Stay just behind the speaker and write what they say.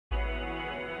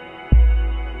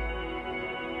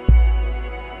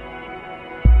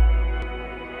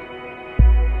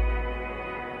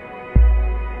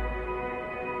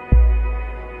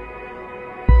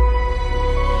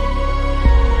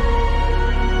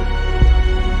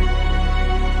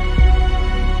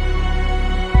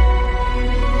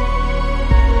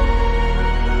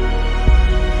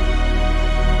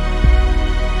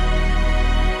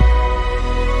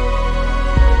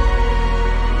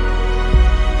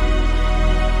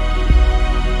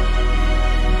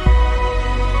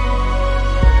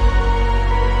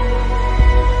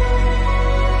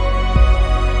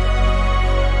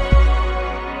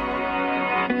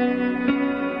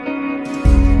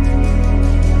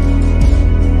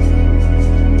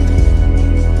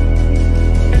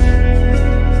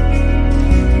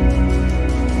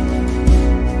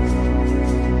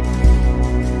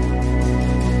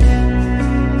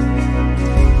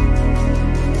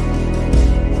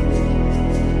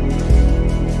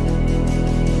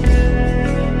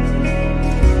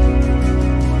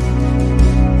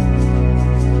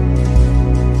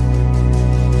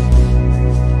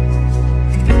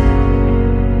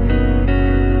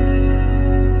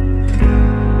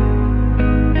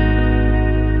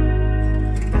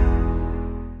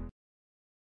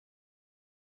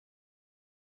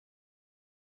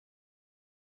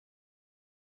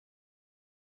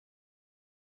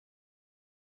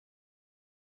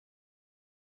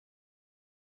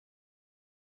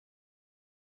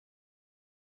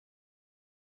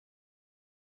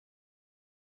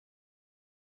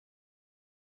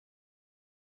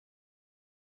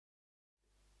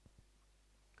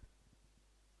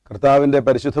കർത്താവിൻ്റെ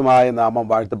പരിശുദ്ധമായ നാമം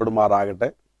വാഴ്ത്തപ്പെടുമാറാകട്ടെ.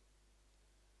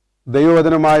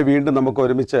 ദൈവവചനമായി വീണ്ടും നമുക്ക്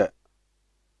ഒരുമിച്ച്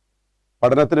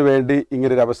പഠനത്തിന് വേണ്ടി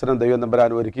ഇങ്ങനൊരു അവസരം ദൈവം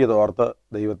തമ്പുരാൻ ഒരുക്കിയതോർത്ത്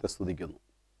ദൈവത്തെ സ്തുതിക്കുന്നു.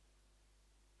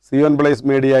 സിയോൻ പ്ലേസ്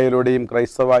മീഡിയയിലൂടെയും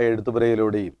ക്രൈസ്തവ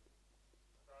എഴുത്തുപുരയിലൂടെയും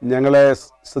ഞങ്ങളെ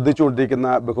ശ്രദ്ധിച്ചുകൊണ്ടിരിക്കുന്ന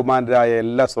ബഹുമാനരായ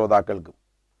എല്ലാ ശ്രോതാക്കൾക്കും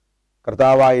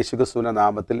കർത്താവായ യേശുക്രിസ്തുവിന്റെ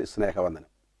നാമത്തിൽ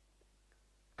സ്നേഹവന്ദനം.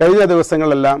 കഴിഞ്ഞ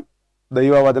ദിവസങ്ങളെല്ലാം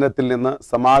ദൈവവചനത്തിൽ നിന്ന്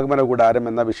സമാഗമന കൂടാരം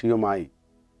എന്ന വിഷയവുമായി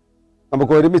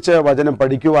നമുക്ക് ഒരുമിച്ച് വചനം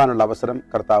പഠിക്കുവാനുള്ള അവസരം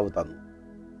കർത്താവ് തന്നു.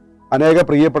 അനേക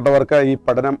പ്രിയപ്പെട്ടവർക്ക് ഈ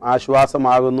പഠനം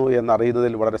ആശ്വാസമാകുന്നു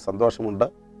എന്നറിയുന്നതിൽ വളരെ സന്തോഷമുണ്ട്.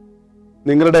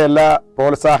 നിങ്ങളുടെ എല്ലാ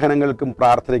പ്രോത്സാഹനങ്ങൾക്കും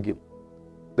പ്രാർത്ഥനയ്ക്കും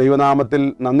ദൈവനാമത്തിൽ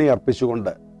നന്ദി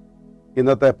അർപ്പിച്ചുകൊണ്ട്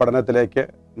ഇന്നത്തെ പഠനത്തിലേക്ക്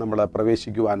നമ്മൾ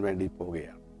പ്രവേശിക്കുവാൻ വേണ്ടി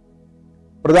പോവുകയാണ്.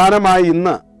 പ്രധാനമായി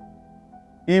ഇന്ന്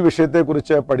ഈ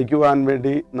വിഷയത്തെക്കുറിച്ച് പഠിക്കുവാൻ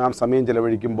വേണ്ടി നാം സമയം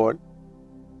ചെലവഴിക്കുമ്പോൾ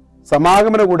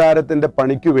സമാഗമന കൂടാരത്തിൻ്റെ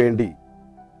പണിക്കു വേണ്ടി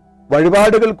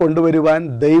വഴിപാടുകൾ കൊണ്ടുവരുവാൻ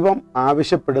ദൈവം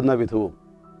ആവശ്യപ്പെടുന്ന വിധവും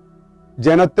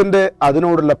ജനത്തിൻ്റെ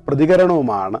അതിനോടുള്ള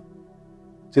പ്രതികരണവുമാണ്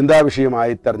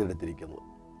ചിന്താവിഷയമായി തെരഞ്ഞെടുത്തിരിക്കുന്നത്.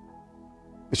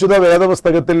 വിശുദ്ധ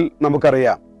വേദപുസ്തകത്തിൽ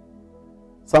നമുക്കറിയാം,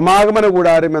 സമാഗമന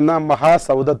കൂടാരം എന്ന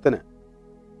മഹാസൗധത്തിന്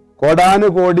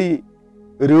കോടാനുകോടി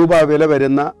രൂപ വില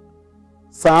വരുന്ന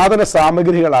സാധന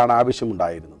സാമഗ്രികളാണ്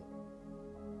ആവശ്യമുണ്ടായിരുന്നത്.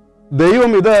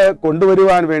 ദൈവം ഇത്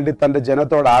കൊണ്ടുവരുവാൻ വേണ്ടി തൻ്റെ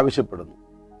ജനത്തോട് ആവശ്യപ്പെടുന്നു.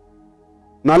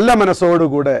 നല്ല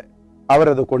മനസ്സോടുകൂടെ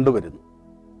അവരത് കൊണ്ടുവരുന്നു.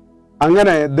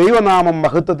 അങ്ങനെ ദൈവനാമം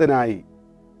മഹത്വത്തിനായി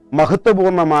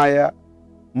മഹത്വപൂർണമായ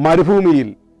മരുഭൂമിയിൽ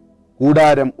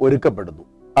കൂടാരം ഒരുക്കപ്പെടുന്നു.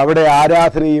 അവിടെ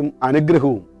ആരാധനയും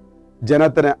അനുഗ്രഹവും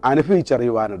ജനത്തിന്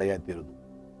അനുഭവിച്ചറിയുവാനിടയായിത്തീരുന്നു.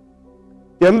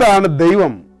 എന്താണ്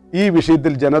ദൈവം ഈ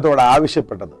വിഷയത്തിൽ ജനത്തോട്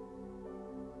ആവശ്യപ്പെട്ടത്?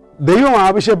 ദൈവം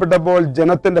ആവശ്യപ്പെട്ടപ്പോൾ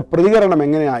ജനത്തിൻ്റെ പ്രതികരണം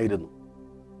എങ്ങനെയായിരുന്നു?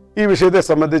 ഈ വിഷയത്തെ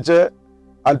സംബന്ധിച്ച്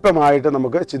അല്പമായിട്ട്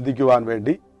നമുക്ക് ചിന്തിക്കുവാൻ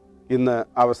വേണ്ടി ഇന്ന്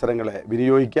അവസരങ്ങളെ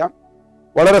വിനിയോഗിക്കാം.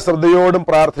 വളരെ ശ്രദ്ധയോടും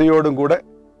പ്രാർത്ഥനയോടും കൂടെ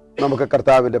നമുക്ക്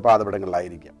കർത്താവിൻ്റെ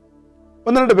പാദപീഠങ്ങളിലായിരിക്കാം.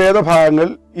 ഒന്ന് രണ്ട് വേദഭാഗങ്ങൾ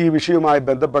ഈ വിഷയവുമായി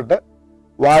ബന്ധപ്പെട്ട്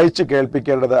വായിച്ച്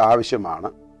കേൾപ്പിക്കേണ്ടത് ആവശ്യമാണ്.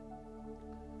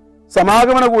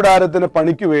 സമാഗമന കൂടാരത്തിന്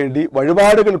പണിക്കു വേണ്ടി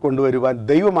വഴിപാടുകൾ കൊണ്ടുവരുവാൻ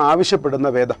ദൈവം ആവശ്യപ്പെടുന്ന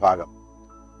വേദഭാഗം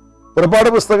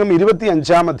പുറപ്പാട് പുസ്തകം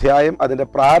 25-ാം അധ്യായം അതിൻ്റെ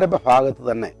പ്രാരംഭ ഭാഗത്ത്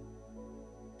തന്നെ,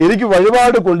 എനിക്ക്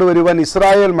വഴിപാട് കൊണ്ടുവരുവാൻ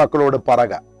ഇസ്രായേൽ മക്കളോട്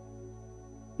പറക,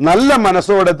 നല്ല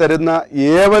മനസ്സോടെ തരുന്ന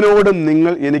ഏവനോടും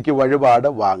നിങ്ങൾ എനിക്ക് വഴിപാട്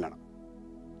വാങ്ങണം.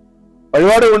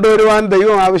 വഴിപാട് കൊണ്ടുവരുവാൻ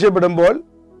ദൈവം ആവശ്യപ്പെടുമ്പോൾ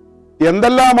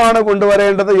എന്തെല്ലാമാണ്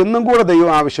കൊണ്ടുവരേണ്ടത് എന്നും കൂടെ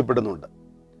ദൈവം ആവശ്യപ്പെടുന്നുണ്ട്.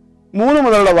 3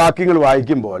 മുതലുള്ള വാക്യങ്ങൾ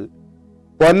വായിക്കുമ്പോൾ,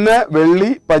 പൊന്ന്,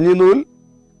 വെള്ളി, പഞ്ഞിനൂൽ,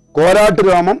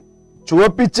 കോലാട്ടുരോമം,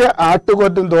 ചുവപ്പിച്ച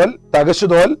ആട്ടുകൊറ്റൻ തോൽ,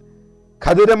 തകശുതോൽ,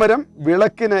 ഖദിരമരം,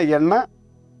 വിളക്കിന് എണ്ണ,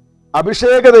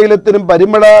 അഭിഷേക തൈലത്തിനും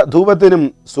പരിമള ധൂപത്തിനും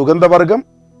സുഗന്ധവർഗം,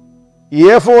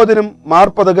 ഏഫോദിനും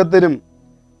മാർപ്പതകത്തിനും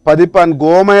പതിപ്പാൻ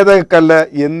ഗോമേതകല്ല്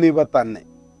എന്നിവ തന്നെ.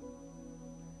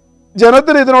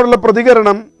 ജനത്തിന് ഇതിനോടുള്ള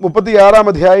പ്രതികരണം 36-ാം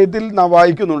അധ്യായത്തിൽ നാം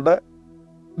വായിക്കുന്നുണ്ട്.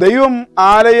 ദൈവം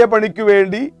ആലയ പണിക്കു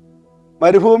വേണ്ടി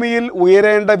മരുഭൂമിയിൽ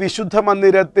ഉയരേണ്ട വിശുദ്ധ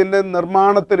മന്ദിരത്തിൻ്റെ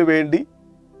നിർമ്മാണത്തിനു വേണ്ടി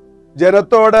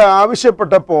ജനത്തോട്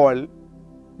ആവശ്യപ്പെട്ടപ്പോൾ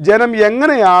ജനം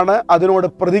എങ്ങനെയാണ് അതിനോട്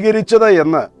പ്രതികരിച്ചത്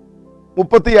എന്ന്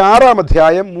 36-ാം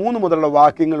അധ്യായം 3 മുതലുള്ള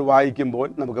വാക്യങ്ങൾ വായിക്കുമ്പോൾ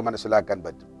നമുക്ക് മനസ്സിലാക്കാൻ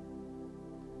പറ്റും.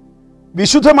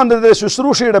 വിശുദ്ധ മന്ദിരത്തിലെ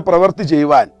ശുശ്രൂഷയുടെ പ്രവൃത്തി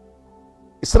ചെയ്യുവാൻ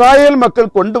ഇസ്രായേൽ മക്കൾ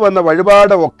കൊണ്ടുവന്ന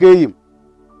വഴിപാട് ഒക്കെയും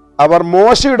അവർ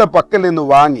മോശയുടെ പക്കൽ നിന്ന്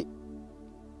വാങ്ങി.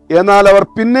 എന്നാൽ അവർ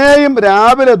പിന്നെയും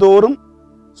രാവിലെ തോറും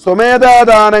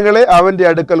സ്വമേധാദാനങ്ങളെ അവൻ്റെ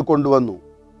അടുക്കൽ കൊണ്ടുവന്നു.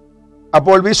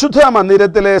 അപ്പോൾ വിശുദ്ധ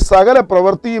മന്ദിരത്തിലെ സകല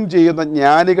പ്രവൃത്തിയും ചെയ്യുന്ന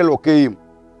ജ്ഞാനികൾ ഒക്കെയും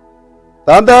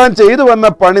താൻ ചെയ്തു വന്ന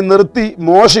പണി നിർത്തി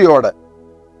മോശയോട്,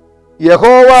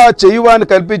 യഹോവ ചെയ്യുവാൻ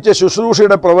കൽപ്പിച്ച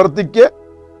ശുശ്രൂഷയുടെ പ്രവൃത്തിക്ക്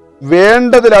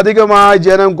വേണ്ടതിലധികമായി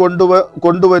ജനം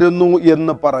കൊണ്ടുവരുന്നു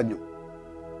എന്ന് പറഞ്ഞു.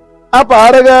 ആ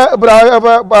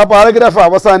പാരഗ്രാഫ്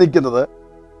അവസാനിക്കുന്നത്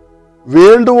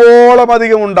വേണ്ടുവോളം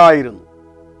അധികം ഉണ്ടായിരുന്നു.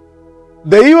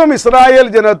 ദൈവം ഇസ്രായേൽ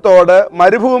ജനത്തോട്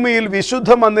മരുഭൂമിയിൽ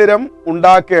വിശുദ്ധ മന്ദിരം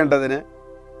ഉണ്ടാക്കേണ്ടതിന്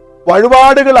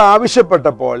വഴിപാടുകൾ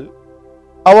ആവശ്യപ്പെട്ടപ്പോൾ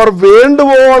അവർ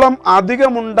വേണ്ടുവോളം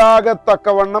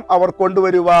അധികമുണ്ടാകത്തക്കവണ്ണം അവർ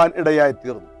കൊണ്ടുവരുവാൻ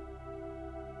ഇടയായിത്തീർന്നു.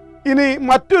 ഇനി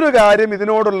മറ്റൊരു കാര്യം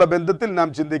ഇതിനോടുള്ള ബന്ധത്തിൽ നാം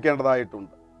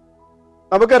ചിന്തിക്കേണ്ടതായിട്ടുണ്ട്.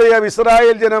 നമുക്കറിയാം,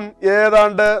 ഇസ്രായേൽ ജനം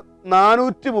ഏതാണ്ട്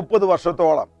 430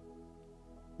 വർഷത്തോളം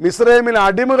മിസ്രൈമിൽ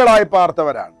അടിമകളായി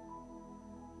പാർത്തവരാണ്.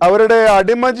 അവരുടെ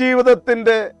അടിമ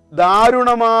ജീവിതത്തിൻ്റെ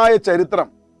ദാരുണമായ ചരിത്രം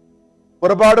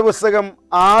പുറപ്പാട് പുസ്തകം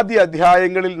ആദ്യ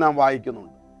അധ്യായങ്ങളിൽ നാം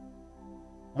വായിക്കുന്നുണ്ട്.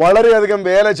 വളരെയധികം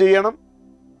വേല ചെയ്യണം,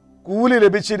 കൂലി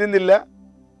ലഭിച്ചിരുന്നില്ല,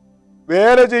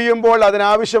 വേല ചെയ്യുമ്പോൾ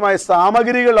അതിനാവശ്യമായ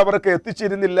സാമഗ്രികൾ അവർക്ക്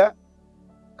എത്തിച്ചിരുന്നില്ല,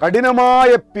 കഠിനമായ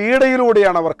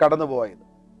പീഡയിലൂടെയാണ് അവർ കടന്നുപോയത്.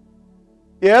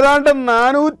 ഏതാണ്ട്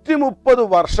 430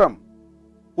 വർഷം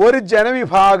ഒരു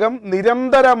ജനവിഭാഗം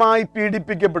നിരന്തരമായി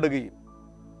പീഡിപ്പിക്കപ്പെടുകയും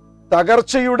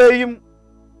തകർച്ചയുടെയും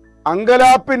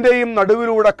അങ്കലാപ്പിന്റെയും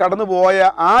നടുവിലൂടെ കടന്നുപോയ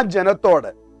ആ ജനത്തോട്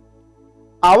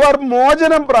അവർ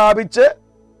മോചനം പ്രാപിച്ച്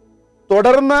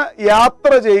തുടർന്ന്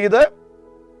യാത്ര ചെയ്ത്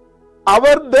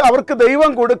അവർക്ക്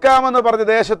ദൈവം കൊടുക്കാമെന്ന് പറഞ്ഞ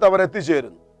ദേശത്ത് അവർ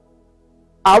എത്തിച്ചേരുന്നു.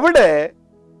 അവിടെ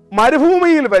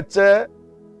മരുഭൂമിയിൽ വെച്ച്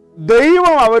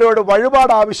ദൈവം അവരോട്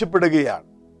വഴിപാട് ആവശ്യപ്പെടുകയാണ്.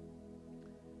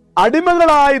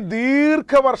 അടിമകളായി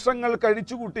ദീർഘവർഷങ്ങൾ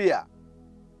കഴിച്ചുകൂട്ടിയ,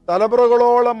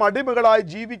 തലമുറകളോളം അടിമകളായി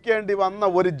ജീവിക്കേണ്ടി വന്ന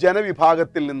ഒരു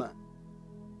ജനവിഭാഗത്തിൽ നിന്ന്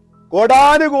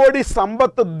കോടാനുകോടി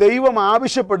സമ്പത്ത് ദൈവം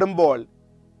ആവശ്യപ്പെടുമ്പോൾ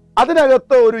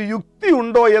അതിനകത്ത് ഒരു യുക്തി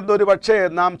ഉണ്ടോ എന്നൊരു പക്ഷേ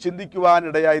നാം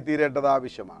ചിന്തിക്കുവാനിടയായി തീരേണ്ടത്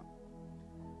ആവശ്യമാണ്.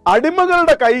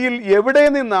 അടിമകളുടെ കയ്യിൽ എവിടെ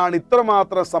നിന്നാണ്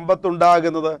ഇത്രമാത്രം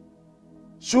സമ്പത്തുണ്ടാകുന്നത്?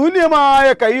 ശൂന്യമായ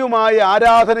കൈയുമായി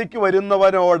ആരാധനയ്ക്ക്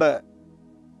വരുന്നവനോട്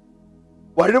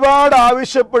വഴിപാട്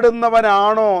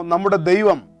ആവശ്യപ്പെടുന്നവനാണോ നമ്മുടെ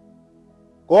ദൈവം?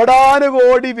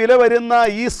 കോടാനുകോടി വില വരുന്ന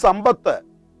ഈ സമ്പത്ത്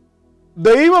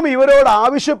ദൈവം ഇവരോട്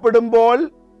ആവശ്യപ്പെടുമ്പോൾ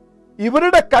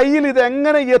ഇവരുടെ കയ്യിൽ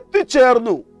ഇതെങ്ങനെ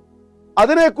എത്തിച്ചേർന്നു?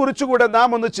 അതിനെക്കുറിച്ചുകൂടെ നാം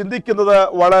ഒന്ന് ചിന്തിക്കുന്നത്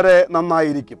വളരെ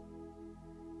നന്നായിരിക്കും.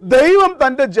 ദൈവം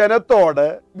തൻ്റെ ജനത്തോട്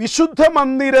വിശുദ്ധ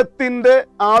മന്ദിരത്തിൻ്റെ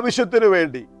ആവശ്യത്തിനു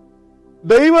വേണ്ടി,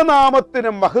 ദൈവനാമത്തിന്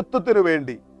മഹത്വത്തിനു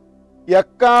വേണ്ടി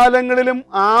എക്കാലങ്ങളിലും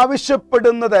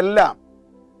ആവശ്യപ്പെടുന്നതെല്ലാം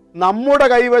നമ്മുടെ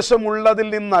കൈവശമുള്ളതിൽ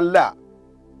നിന്നല്ല,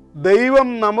 ദൈവം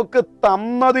നമുക്ക്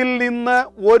തന്നതിൽ നിന്ന്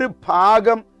ഒരു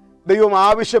ഭാഗം ദൈവം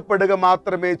ആവശ്യപ്പെടുക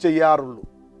മാത്രമേ ചെയ്യാറുള്ളൂ.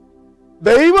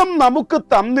 ദൈവം നമുക്ക്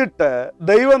തന്നിട്ട്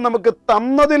ദൈവം നമുക്ക്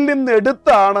തന്നതിൽ നിന്ന്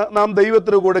എടുത്താണ് നാം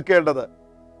ദൈവത്തിന് കൊടുക്കേണ്ടത്.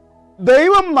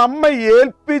 ദൈവം നമ്മെ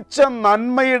ഏൽപ്പിച്ച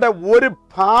നന്മയുടെ ഒരു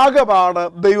ഭാഗമാണ്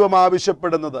ദൈവം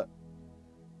ആവശ്യപ്പെടുന്നത്.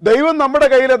 ദൈവം നമ്മുടെ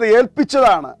കയ്യിൽ അത്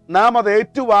ഏൽപ്പിച്ചതാണ്, നാം അത്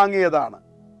ഏറ്റുവാങ്ങിയതാണ്.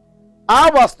 ആ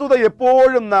വസ്തുത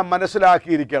എപ്പോഴും നാം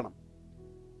മനസ്സിലാക്കിയിരിക്കണം.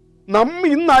 നാം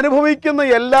ഇന്ന് അനുഭവിക്കുന്ന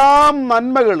എല്ലാ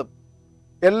നന്മകളും,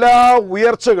 എല്ലാ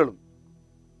ഉയർച്ചകളും,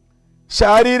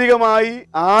 ശാരീരികമായി,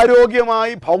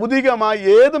 ആരോഗ്യമായി, ഭൗതികമായി,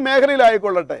 ഏത്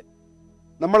മേഖലയിലായിക്കൊള്ളട്ടെ,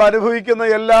 നമ്മൾ അനുഭവിക്കുന്ന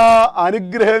എല്ലാ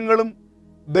അനുഗ്രഹങ്ങളും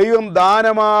ദൈവം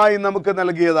ദാനമായി നമുക്ക്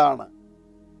നൽകിയതാണ്.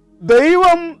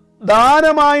 ദൈവം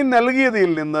ദാനമായി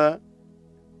നൽകിയതിൽ നിന്ന്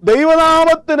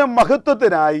ദൈവനാമത്തിന്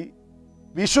മഹത്വത്തിനായി,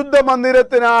 വിശുദ്ധ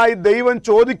മന്ദിരത്തിനായി ദൈവം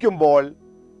ചോദിക്കുമ്പോൾ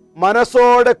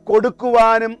മനസ്സോടെ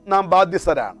കൊടുക്കുവാനും നാം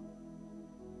ബാധ്യസ്ഥരാണ്.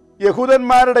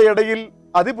 യഹൂദന്മാരുടെ ഇടയിൽ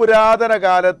അതിപുരാതന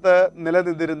കാലത്ത്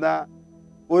നിലനിന്നിരുന്ന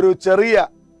ഒരു ചെറിയ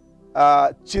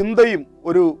ചിന്തയും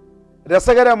ഒരു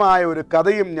രസകരമായ ഒരു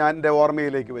കഥയും ഞാൻ എൻ്റെ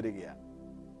ഓർമ്മയിലേക്ക് വരികയാണ്.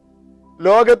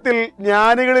 ലോകത്തിൽ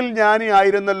ജ്ഞാനികളിൽ ജ്ഞാനി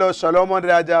ആയിരുന്നല്ലോ ശലോമോൻ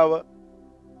രാജാവ്.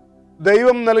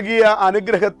 ദൈവം നൽകിയ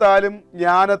അനുഗ്രഹത്താലും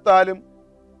ജ്ഞാനത്താലും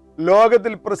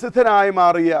ലോകത്തിൽ പ്രസിദ്ധനായി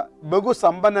മാറിയ,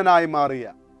 ബഹുസമ്പന്നനായി മാറിയ,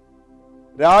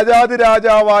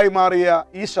 രാജാതിരാജാവായി മാറിയ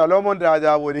ഈ ശലോമോൻ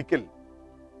രാജാവ് ഒരിക്കൽ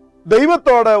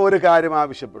ദൈവത്തോട് ഒരു കാര്യം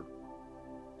ആവശ്യപ്പെട്ടു.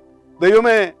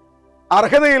 ദൈവമേ,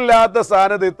 അർഹതയില്ലാത്ത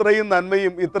സ്ഥാനത്ത് ഇത്രയും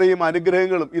നന്മയും ഇത്രയും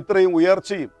അനുഗ്രഹങ്ങളും ഇത്രയും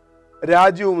ഉയർച്ചയും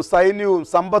രാജ്യവും സൈന്യവും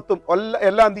സമ്പത്തും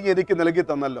എല്ലാം നീ എനിക്ക് നൽകി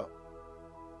തന്നല്ലോ.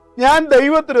 ഞാൻ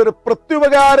ദൈവത്തിനൊരു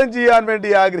പ്രത്യുപകാരം ചെയ്യാൻ വേണ്ടി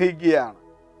ആഗ്രഹിക്കുകയാണ്.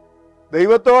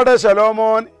 ദൈവത്തോട്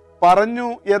ശലോമോൻ പറഞ്ഞു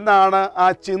എന്നാണ് ആ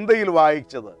ചിന്തയിൽ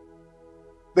വായിച്ചത്.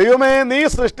 ദൈവമേ, നീ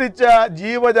സൃഷ്ടിച്ച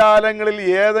ജീവജാലങ്ങളിൽ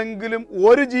ഏതെങ്കിലും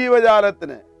ഒരു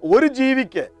ജീവജാലത്തിന്, ഒരു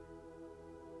ജീവിക്ക്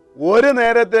ഒരു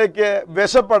നേരത്തേക്ക്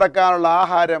വിശപ്പടക്കാനുള്ള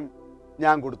ആഹാരം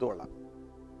ഞാൻ കൊടുത്തുകൊള്ളാം.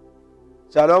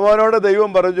 ശലോമോനോട്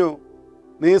ദൈവം പറഞ്ഞു,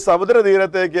 നീ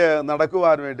സമുദ്രതീരത്തേക്ക്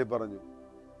നടക്കുവാൻ വേണ്ടി പറഞ്ഞു.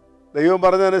 ദൈവം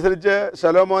പറഞ്ഞതനുസരിച്ച്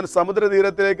ശലോമോൻ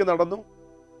സമുദ്രതീരത്തിലേക്ക് നടന്നു.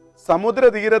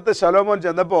 സമുദ്രതീരത്ത് ശലോമോൻ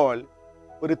ചെന്നപ്പോൾ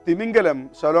ഒരു തിമിംഗലം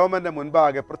ശലോമോന്റെ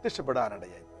മുൻപാകെ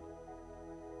പ്രത്യക്ഷപ്പെടാനിടയായി.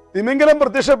 തിമിംഗലം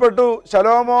പ്രത്യക്ഷപ്പെട്ടു.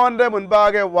 ശലോമോന്റെ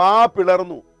മുൻപാകെ വാ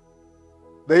പിളർന്നു.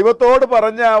 ദൈവത്തോട്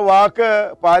പറഞ്ഞ വാക്ക്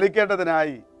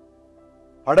പാലിക്കേണ്ടതിനായി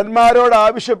ഭടന്മാരോട്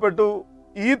ആവശ്യപ്പെട്ടു,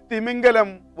 ഈ തിമിംഗലം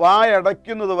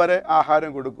വായടയ്ക്കുന്നത് വരെ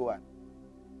ആഹാരം കൊടുക്കുവാൻ.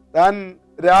 താൻ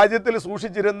രാജ്യത്തിൽ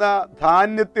സൂക്ഷിച്ചിരുന്ന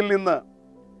ധാന്യത്തിൽ നിന്ന്,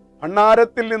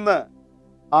 ഭണ്ഡാരത്തിൽ നിന്ന്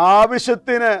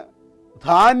ആവശ്യത്തിന്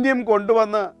ധാന്യം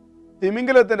കൊണ്ടുവന്ന്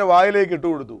തിമിംഗലത്തിൻ്റെ വായിലേക്ക്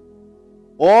ഇട്ടുകൊടുത്തു.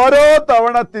 ഓരോ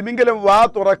തവണ തിമിംഗലം വാ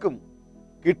തുറക്കും,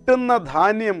 കിട്ടുന്ന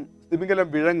ധാന്യം തിമിംഗലം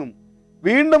വിഴങ്ങും.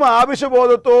 വീണ്ടും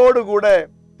ആവശ്യബോധത്തോടുകൂടെ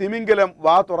തിമിംഗലം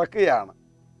വാ തുറക്കുകയാണ്.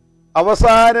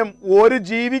 അവസാനം ഒരു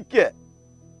ജീവിക്ക്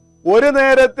ഒരു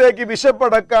നേരത്തേക്ക്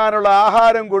വിശപ്പടക്കാനുള്ള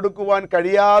ആഹാരം കൊടുക്കുവാൻ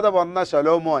കഴിയാതെ വന്ന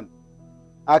ശലോമോൻ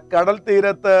ആ കടൽ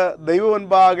തീരത്ത്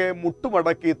ദൈവമുൻപാകെ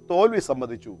മുട്ടുമടക്കി തോൽവി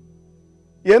സമ്മതിച്ചു.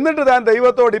 എന്നിട്ട് താൻ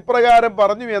ദൈവത്തോട് ഇപ്രകാരം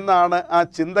പറഞ്ഞു എന്നാണ് ആ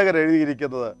ചിന്തകർ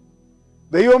എഴുതിയിരിക്കുന്നത്.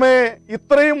 ദൈവമേ,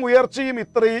 ഇത്രയും ഉയർച്ചയും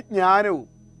ഇത്രയും ജ്ഞാനവും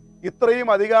ഇത്രയും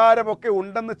അധികാരമൊക്കെ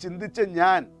ഉണ്ടെന്ന് ചിന്തിച്ച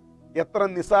ഞാൻ എത്ര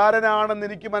നിസാരനാണെന്ന്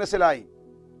എനിക്ക് മനസ്സിലായി.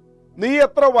 നീ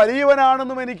എത്ര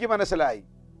വലിയവനാണെന്നും എനിക്ക് മനസ്സിലായി.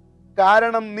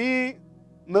 കാരണം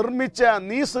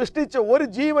നീ സൃഷ്ടിച്ച ഒരു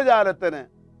ജീവജാലത്തിന്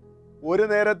ഒരു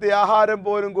നേരത്തെ ആഹാരം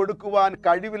പോലും കൊടുക്കുവാൻ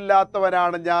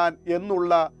കഴിവില്ലാത്തവനാണ് ഞാൻ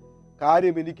എന്നുള്ള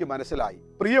കാര്യം എനിക്ക് മനസ്സിലായി.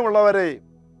 പ്രിയമുള്ളവരെ,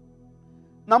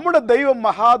 നമ്മുടെ ദൈവം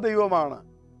മഹാദൈവമാണ്.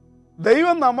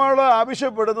 ദൈവം നമ്മളോട്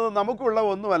ആവശ്യപ്പെടുന്നത് നമുക്കുള്ള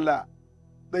ഒന്നുമല്ല,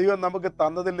 ദൈവം നമുക്ക്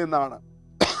തന്നതിൽ നിന്നാണ്.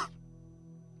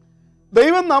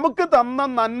 ദൈവം നമുക്ക് തന്ന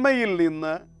നന്മയിൽ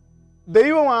നിന്ന്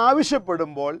ദൈവം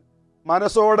ആവശ്യപ്പെടുമ്പോൾ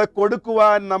മനസ്സോടെ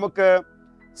കൊടുക്കുവാൻ നമുക്ക്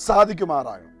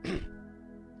സാധിക്കുമാറാകണം.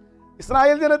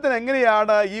 ഇസ്രായേൽ ജനത്തിന്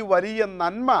എങ്ങനെയാണ് ഈ വലിയ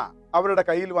നന്മ അവരുടെ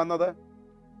കയ്യിൽ വന്നത്?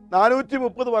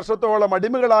 430 വർഷത്തോളം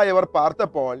അടിമകളായവർ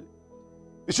പാർത്തപ്പോൾ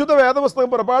വിശുദ്ധ വേദപുസ്തകം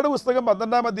പുറപ്പാട് പുസ്തകം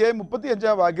 12-ാം അധ്യായം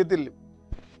 35-ാം വാക്യത്തിൽ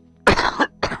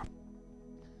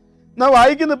നാം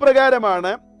വായിക്കുന്ന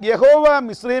പ്രകാരമാണ്, യഹോവ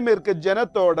മിസ്രയീമ്യർക്ക്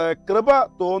ജനത്തോട് കൃപ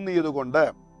തോന്നിയതുകൊണ്ട്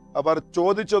അവർ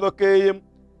ചോദിച്ചതൊക്കെയും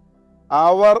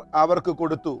അവർക്ക്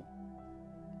കൊടുത്തു.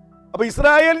 അപ്പൊ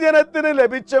ഇസ്രായേൽ ജനത്തിന്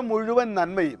ലഭിച്ച മുഴുവൻ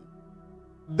നന്മയും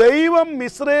ദൈവം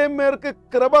മിസ്രയീമ്യർക്ക്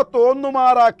കൃപ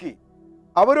തോന്നുമാറാക്കി,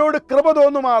 അവരോട് കൃപ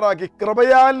തോന്നുമാറാക്കി.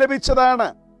 കൃപയാൽ ലഭിച്ചതാണ്.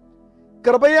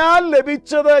 കൃപയാൽ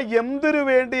ലഭിച്ചത് എന്തിനു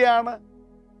വേണ്ടിയാണ്?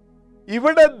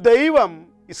 ഇവിടെ ദൈവം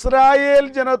ഇസ്രായേൽ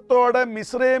ജനത്തോട്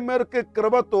മിസ്രയീമ്യർക്ക്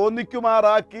കൃപ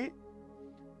തോന്നിക്കുമാറാക്കി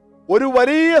ഒരു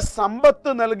വലിയ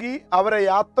സമ്പത്ത് നൽകി അവരെ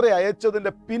യാത്ര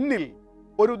അയച്ചതിൻ്റെ പിന്നിൽ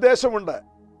ഒരു ഉദ്ദേശമുണ്ട്.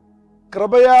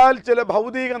 കൃപയാൽ ചില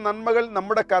ഭൗതിക നന്മകൾ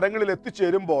നമ്മുടെ കരങ്ങളിൽ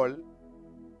എത്തിച്ചേരുമ്പോൾ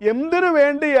എന്തിനു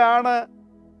വേണ്ടിയാണ്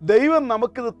ദൈവം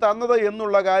നമുക്കിത് തന്നത്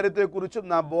എന്നുള്ള കാര്യത്തെക്കുറിച്ച്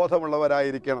നാം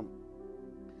ബോധമുള്ളവരായിരിക്കണം.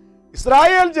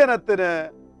 ഇസ്രായേൽ ജനത്തിന്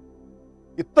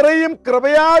ഇത്രയും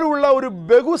കൃപയാലുള്ള ഒരു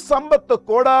ബഹുസമ്പത്ത്,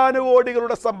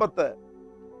 കോടാനുകോടികളുടെ സമ്പത്ത്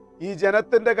ഈ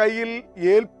ജനത്തിൻ്റെ കയ്യിൽ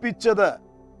ഏൽപ്പിച്ചത്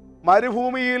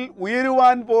മരുഭൂമിയിൽ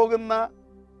ഉയരുവാൻ പോകുന്ന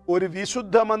ഒരു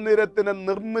വിശുദ്ധ മന്ദിരത്തിന്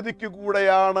നിർമ്മിതിക്കു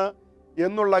കൂടെയാണ്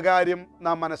എന്നുള്ള കാര്യം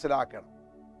നാം മനസ്സിലാക്കണം.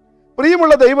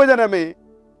 പ്രിയമുള്ള ദൈവജനമേ,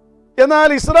 എന്നാൽ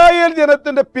ഇസ്രായേൽ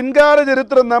ജനത്തിൻ്റെ പിൻകാല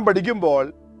ചരിത്രം നാം പഠിക്കുമ്പോൾ,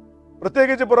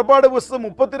 പ്രത്യേകിച്ച് പുറപ്പാട് പുസ്തകം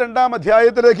 32-ാം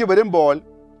അധ്യായത്തിലേക്ക് വരുമ്പോൾ,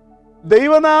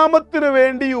 ദൈവനാമത്തിനു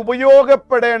വേണ്ടി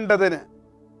ഉപയോഗപ്പെടേണ്ടതിന്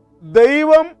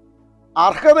ദൈവം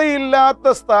അർഹതയില്ലാത്ത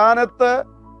സ്ഥാനത്ത്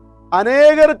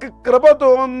അനേകർക്ക് കൃപ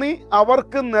തോന്നി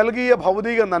അവർക്ക് നൽകിയ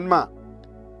ഭൗതിക നന്മ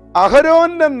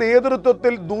അഹരോന്റെ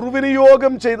നേതൃത്വത്തിൽ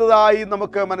ദുർവിനിയോഗം ചെയ്തതായി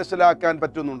നമുക്ക് മനസ്സിലാക്കാൻ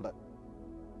പറ്റുന്നുണ്ട്.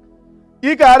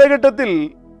 ഈ കാലഘട്ടത്തിൽ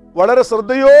വളരെ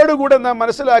ശ്രദ്ധയോടുകൂടെ നാം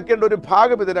മനസ്സിലാക്കേണ്ട ഒരു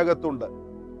ഭാഗം ഇതിനകത്തുണ്ട്.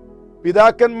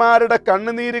 പിതാക്കന്മാരുടെ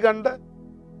കണ്ണുനീര് കണ്ട്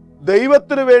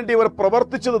ദൈവത്തിനു വേണ്ടി ഇവർ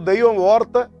പ്രവർത്തിച്ചത് ദൈവം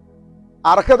ഓർത്ത്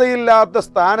അർഹതയില്ലാത്ത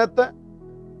സ്ഥാനത്ത്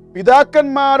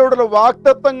പിതാക്കന്മാരോടുള്ള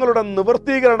വാഗ്ദത്തങ്ങളുടെ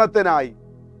നിവൃത്തീകരണത്തിനായി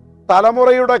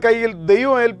തലമുറയുടെ കയ്യിൽ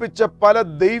ദൈവം ഏൽപ്പിച്ച പല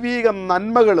ദൈവീക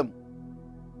നന്മകളും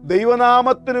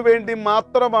ദൈവനാമത്തിനു വേണ്ടി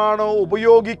മാത്രമാണോ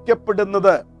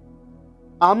ഉപയോഗിക്കപ്പെടുന്നത്?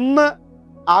 അന്ന്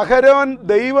അഹരോൻ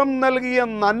ദൈവം നൽകിയ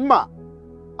നന്മ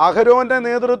അഹരോന്റെ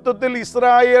നേതൃത്വത്തിൽ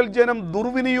ഇസ്രായേൽ ജനം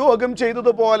ദുർവിനിയോഗം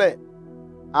ചെയ്തതുപോലെ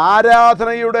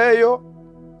ആരാധനയുടെയോ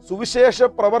സുവിശേഷ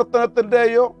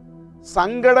പ്രവർത്തനത്തിൻ്റെയോ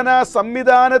സംഘടനാ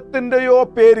സംവിധാനത്തിൻ്റെയോ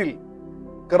പേരിൽ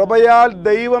കൃപയാൽ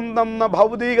ദൈവം തന്ന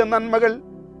ഭൗതിക നന്മകൾ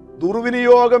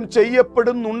ദുർവിനിയോഗം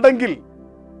ചെയ്യപ്പെടുന്നുണ്ടെങ്കിൽ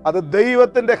അത്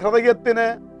ദൈവത്തിൻ്റെ ഹൃദയത്തിന്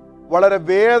വളരെ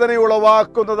വേദന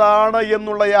ഉളവാക്കുന്നതാണ്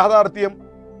എന്നുള്ള യാഥാർത്ഥ്യം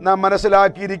നാം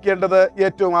മനസ്സിലാക്കിയിരിക്കേണ്ടത്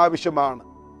ഏറ്റവും ആവശ്യമാണ്.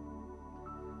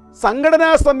 സംഘടനാ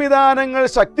സംവിധാനങ്ങൾ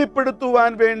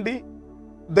ശക്തിപ്പെടുത്തുവാൻ വേണ്ടി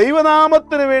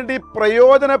ദൈവനാമത്തിന് വേണ്ടി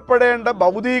പ്രയോജനപ്പെടേണ്ട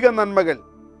ഭൗതിക നന്മകൾ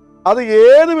അത്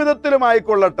ഏതു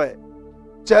വിധത്തിലുമായിക്കൊള്ളട്ടെ,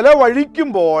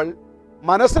 ചെലവഴിക്കുമ്പോൾ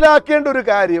മനസ്സിലാക്കേണ്ട ഒരു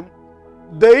കാര്യം,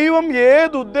 ദൈവം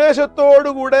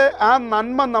ഏതുദ്ദേശത്തോടുകൂടെ ആ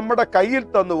നന്മ നമ്മുടെ കയ്യിൽ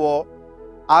തന്നുവോ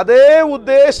അതേ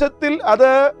ഉദ്ദേശത്തിൽ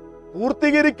അത്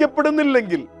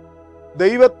പൂർത്തീകരിക്കപ്പെടുന്നില്ലെങ്കിൽ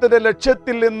ദൈവത്തിൻ്റെ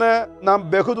ലക്ഷ്യത്തിൽ നിന്ന് നാം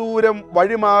ബഹുദൂരം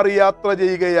വഴിമാറി യാത്ര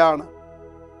ചെയ്യുകയാണ്.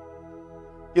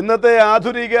 ഇന്നത്തെ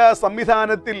ആധുനിക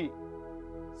സംവിധാനത്തിൽ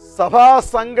സഭാ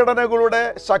സംഘടനകളുടെ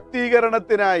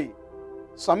ശാക്തീകരണത്തിനായി,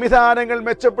 സംവിധാനങ്ങൾ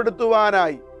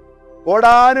മെച്ചപ്പെടുത്തുവാനായി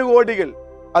കോടാനുകോടികൾ,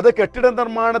 അത് കെട്ടിട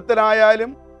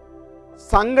നിർമ്മാണത്തിനായാലും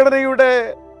സംഘടനയുടെ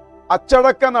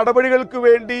അച്ചടക്ക നടപടികൾക്ക്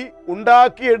വേണ്ടി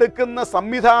ഉണ്ടാക്കിയെടുക്കുന്ന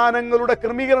സംവിധാനങ്ങളുടെ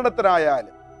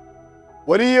ക്രമീകരണത്തിനായാലും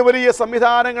വലിയ വലിയ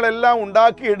സംവിധാനങ്ങളെല്ലാം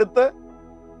ഉണ്ടാക്കിയെടുത്ത്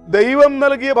ദൈവം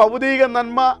നൽകിയ ഭൗതിക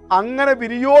നന്മ അങ്ങനെ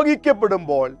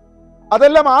വിനിയോഗിക്കപ്പെടുമ്പോൾ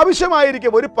അതെല്ലാം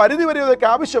ആവശ്യമായിരിക്കും, ഒരു പരിധിവരെ അതൊക്കെ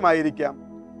ആവശ്യമായിരിക്കാം.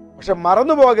 പക്ഷെ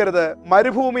മറന്നു പോകരുത്,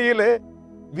 മരുഭൂമിയിലെ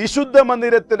വിശുദ്ധ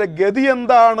മന്ദിരത്തിൻ്റെ ഗതി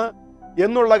എന്താണ്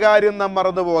എന്നുള്ള കാര്യം നാം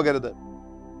മറന്നു പോകരുത്.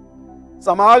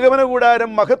 സമാഗമന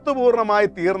കൂടാരം മഹത്വപൂർണമായി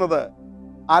തീർന്നത്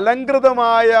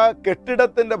അലങ്കൃതമായ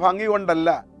കെട്ടിടത്തിൻ്റെ ഭംഗി കൊണ്ടല്ല,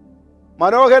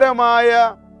 മനോഹരമായ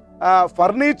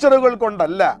ഫർണിച്ചറുകൾ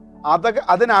കൊണ്ടല്ല,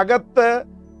 അതിനകത്ത്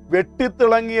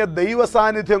വെട്ടിത്തിളങ്ങിയ ദൈവ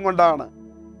സാന്നിധ്യം കൊണ്ടാണ്.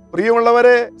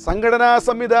 പ്രിയമുള്ളവരെ, സംഘടനാ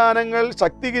സംവിധാനങ്ങൾ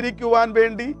ശക്തീകരിക്കുവാൻ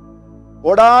വേണ്ടി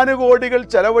കോടാനുകോടികൾ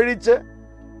ചെലവഴിച്ച്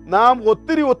നാം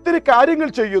ഒത്തിരി കാര്യങ്ങൾ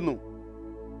ചെയ്യുന്നു,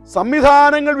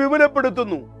 സംവിധാനങ്ങൾ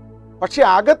വിപുലപ്പെടുത്തുന്നു. പക്ഷെ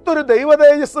അകത്തൊരു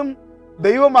ദൈവതേജസ്സും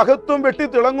ദൈവമഹത്വം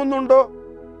വെട്ടിത്തിളങ്ങുന്നുണ്ടോ?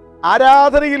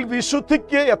 ആരാധനയിൽ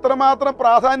വിശുദ്ധിക്ക് എത്രമാത്രം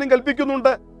പ്രാധാന്യം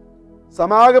കൽപ്പിക്കുന്നുണ്ട്?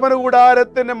 സമാഗമന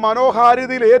കൂടാരത്തിന്റെ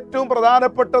മനോഹാരിതയിൽ ഏറ്റവും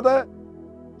പ്രധാനപ്പെട്ടത്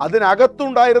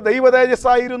അതിനകത്തുണ്ടായിരുന്ന ദൈവ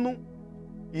തേജസ്സായിരുന്നു.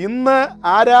 ഇന്ന്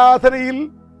ആരാധനയിൽ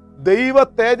ദൈവ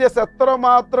തേജസ്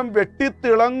എത്രമാത്രം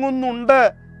വെട്ടിത്തിളങ്ങുന്നുണ്ട്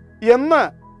എന്ന്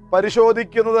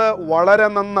പരിശോധിക്കുന്നത് വളരെ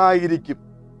നന്നായിരിക്കും.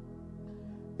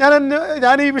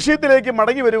 ഞാൻ ഈ വിഷയത്തിലേക്ക്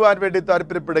മടങ്ങി വരുവാൻ വേണ്ടി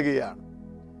താല്പര്യപ്പെടുകയാണ്.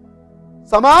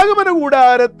 സമാഗമന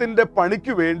കൂടാരത്തിന്റെ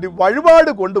പണിക്ക് വേണ്ടി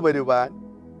വഴിപാട് കൊണ്ടുവരുവാൻ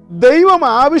ദൈവം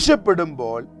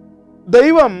ആവശ്യപ്പെടുമ്പോൾ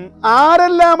ദൈവം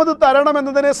ആരെല്ലാം അത്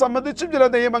തരണമെന്നതിനെ സംബന്ധിച്ചും ചില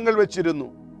നിയമങ്ങൾ വെച്ചിരുന്നു.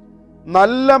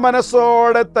 നല്ല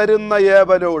മനസ്സോടെ തരുന്ന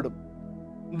ഏവരോടും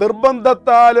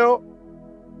നിർബന്ധത്താലോ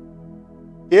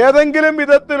ഏതെങ്കിലും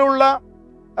വിധത്തിലുള്ള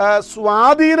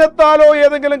സ്വാധീനത്താലോ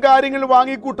ഏതെങ്കിലും കാര്യങ്ങൾ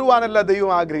വാങ്ങിക്കൂട്ടുവാനല്ല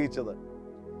ദൈവം ആഗ്രഹിച്ചത്.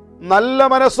 നല്ല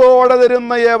മനസ്സോടെ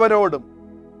തരുന്ന ഏവരോടും.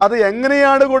 അത്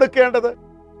എങ്ങനെയാണ് കൊടുക്കേണ്ടത്?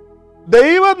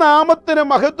 ദൈവനാമത്തിന്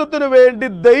മഹത്വത്തിന് വേണ്ടി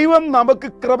ദൈവം നമുക്ക്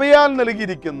കൃപയാൽ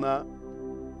നൽകിയിരിക്കുന്ന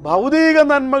ഭൗതിക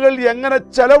നന്മകൾ എങ്ങനെ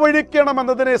ചെലവഴിക്കണം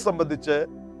എന്നതിനെ സംബന്ധിച്ച്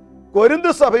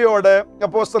കൊരിന്ത് സഭയോട്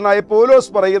അപ്പോസ്തലനായ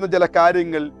പൗലോസ് പറയുന്ന ചില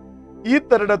കാര്യങ്ങൾ ഈ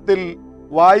തരുണത്തിൽ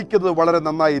വായിക്കുന്നത് വളരെ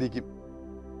നന്നായിരിക്കും.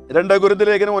 2 കൊരിന്ത്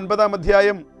ലേഖനം 9-ാം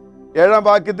അധ്യായം 7-ാം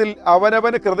വാക്യത്തിൽ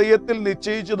അവനവന് ഹൃദയത്തിൽ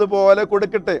നിശ്ചയിച്ചതുപോലെ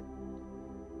കൊടുക്കട്ടെ,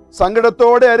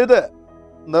 സങ്കടത്തോടെ അരുത്,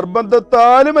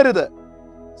 നിർബന്ധത്താലും അരുത്,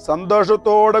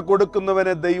 സന്തോഷത്തോടെ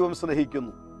കൊടുക്കുന്നവനെ ദൈവം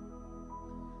സ്നേഹിക്കുന്നു.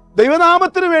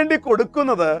 ദൈവനാമത്തിന് വേണ്ടി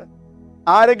കൊടുക്കുന്നത്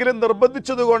ആരെങ്കിലും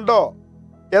നിർബന്ധിച്ചതുകൊണ്ടോ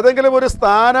ഏതെങ്കിലും ഒരു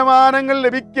സ്ഥാനമാനങ്ങൾ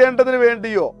ലഭിക്കേണ്ടതിന്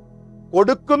വേണ്ടിയോ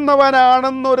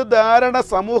കൊടുക്കുന്നവനാണെന്നൊരു ധാരണ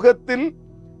സമൂഹത്തിൽ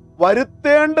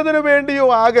വരുത്തേണ്ടതിനു വേണ്ടിയോ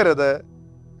ആകരുത്.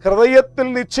 ഹൃദയത്തിൽ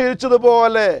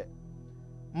നിശ്ചയിച്ചതുപോലെ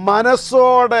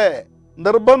മനസ്സോടെ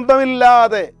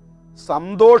നിർബന്ധമില്ലാതെ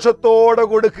സന്തോഷത്തോടെ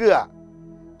കൊടുക്കുക.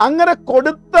 അങ്ങനെ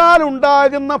കൊടുത്താൽ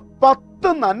ഉണ്ടാകുന്ന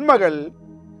 10 നന്മകൾ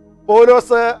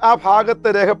പൗലോസ് ആ ഭാഗത്ത്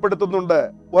രേഖപ്പെടുത്തുന്നുണ്ട്.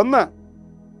 1,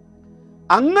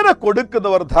 അങ്ങനെ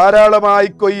കൊടുക്കുന്നവർ ധാരാളമായി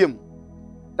കൊയ്യും.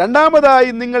 2-മതായി,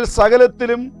 നിങ്ങൾ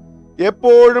സകലത്തിലും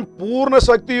എപ്പോഴും പൂർണ്ണ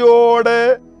ശക്തിയോടെ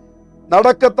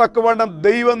നടക്കത്തക്കവണ്ണം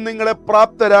ദൈവം നിങ്ങളെ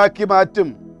പ്രാപ്തരാക്കി മാറ്റും.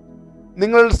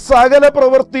 നിങ്ങൾ സകല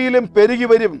പ്രവൃത്തിയിലും പെരുകി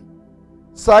വരും.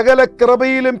 സകല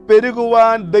കൃപയിലും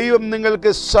പെരുകുവാൻ ദൈവം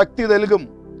നിങ്ങൾക്ക് ശക്തി നൽകും.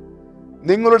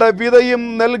 നിങ്ങളുടെ വിതയും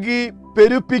നൽകി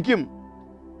പെരുപ്പിക്കും.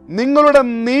 നിങ്ങളുടെ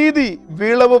നീതി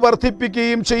വിളവ്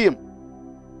വർദ്ധിപ്പിക്കുകയും ചെയ്യും.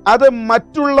 അത്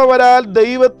മറ്റുള്ളവരാൽ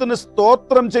ദൈവത്തിന്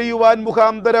സ്തോത്രം ചെയ്യുവാൻ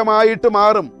മുഖാന്തരമായിട്ട്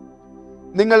മാറും.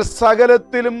 നിങ്ങൾ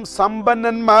സകലത്തിലും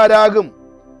സമ്പന്നന്മാരാകും.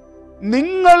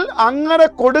 നിങ്ങൾ അങ്ങനെ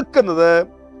കൊടുക്കുന്നത്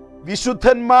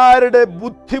വിശുദ്ധന്മാരുടെ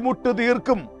ബുദ്ധിമുട്ട്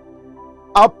തീർക്കും.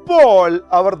 അപ്പോൾ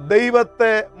അവർ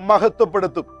ദൈവത്തെ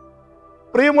മഹത്വപ്പെടുത്തും.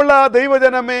 പ്രിയമുള്ള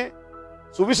ദൈവജനമേ,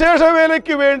 സുവിശേഷ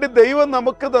വേലയ്ക്ക് വേണ്ടി ദൈവം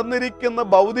നമുക്ക് തന്നിരിക്കുന്ന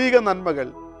ഭൗതിക നന്മകൾ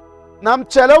നാം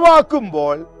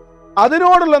ചെലവാക്കുമ്പോൾ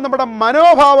അതിനോടുള്ള നമ്മുടെ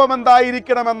മനോഭാവം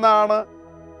എന്തായിരിക്കണമെന്നാണ്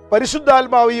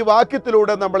പരിശുദ്ധാത്മാവ് ഈ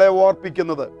വാക്യത്തിലൂടെ നമ്മളെ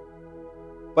ഓർപ്പിക്കുന്നത്.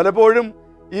 പലപ്പോഴും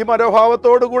ഈ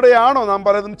മനോഭാവത്തോടു കൂടെയാണോ നാം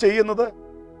പലതും ചെയ്യുന്നത്?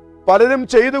 പലരും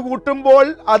ചെയ്തു കൂട്ടുമ്പോൾ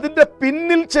അതിൻ്റെ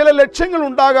പിന്നിൽ ചില ലക്ഷ്യങ്ങൾ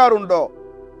ഉണ്ടാകാറുണ്ടോ?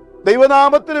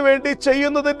 ദൈവനാമത്തിന് വേണ്ടി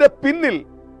ചെയ്യുന്നതിൻ്റെ പിന്നിൽ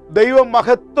ദൈവ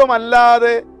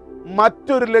മഹത്വമല്ലാതെ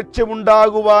മറ്റൊരു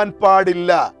ലക്ഷ്യമുണ്ടാകുവാൻ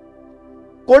പാടില്ല.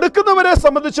 കൊടുക്കുന്നവരെ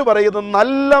സംബന്ധിച്ച് പറയുന്നത്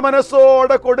നല്ല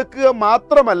മനസ്സോടെ കൊടുക്കുക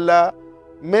മാത്രമല്ല,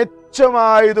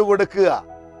 മെച്ചമായത് കൊടുക്കുക.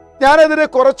 ഞാനതിനെ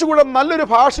കുറച്ചുകൂടെ നല്ലൊരു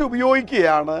ഭാഷ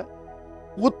ഉപയോഗിക്കുകയാണ്.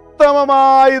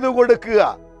 ഉത്തമമായത് കൊടുക്കുക.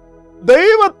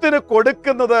 ദൈവത്തിന്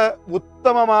കൊടുക്കുന്നത്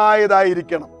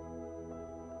ഉത്തമമായതായിരിക്കണം.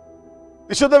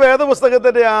 വിശുദ്ധ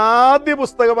വേദപുസ്തകത്തിന്റെ ആദ്യ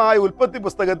പുസ്തകമായ ഉൽപ്പത്തി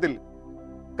പുസ്തകത്തിൽ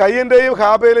കയ്യന്റെയും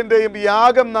ഹാബേലിന്റെയും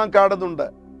യാഗം നാം കാണുന്നുണ്ട്.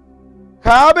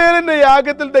 ഹാബേലിന്റെ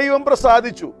യാഗത്തിൽ ദൈവം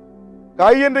പ്രസാദിച്ചു,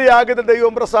 കയ്യന്റെ യാഗത്തിൽ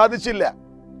ദൈവം പ്രസാദിച്ചില്ല.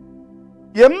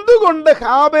 എന്തുകൊണ്ട്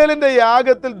ഹാബേലിന്റെ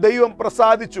യാഗത്തിൽ ദൈവം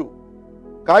പ്രസാദിച്ചു,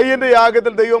 കയ്യന്റെ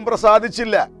യാഗത്തിൽ ദൈവം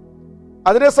പ്രസാദിച്ചില്ല?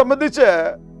 അതിനെ സംബന്ധിച്ച്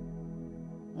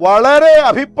വളരെ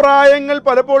അഭിപ്രായങ്ങൾ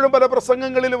പലപ്പോഴും പല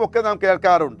പ്രസംഗങ്ങളിലും ഒക്കെ നാം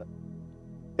കേൾക്കാറുണ്ട്.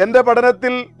 എൻ്റെ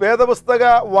പഠനത്തിൽ വേദപുസ്തക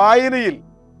വായനയിൽ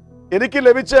എനിക്ക്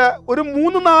ലഭിച്ച ഒരു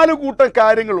 3-4 കൂട്ടം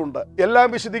കാര്യങ്ങളുണ്ട്. എല്ലാം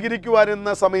വിശദീകരിക്കുവാൻ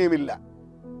ഇന്ന് സമയമില്ല.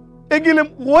 എങ്കിലും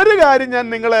ഒരു കാര്യം ഞാൻ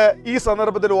നിങ്ങളെ ഈ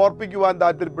സന്ദർഭത്തിൽ ഓർപ്പിക്കുവാൻ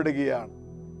താല്പര്യപ്പെടുകയാണ്.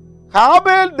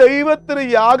 ഹാബേൽ ദൈവത്തിന്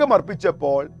യാഗം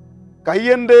അർപ്പിച്ചപ്പോൾ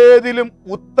കയ്യന്റേതിലും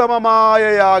ഉത്തമമായ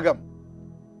യാഗം,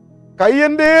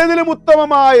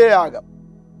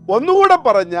 ഒന്നുകൂടെ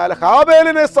പറഞ്ഞാൽ,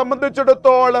 ഹാബേലിനെ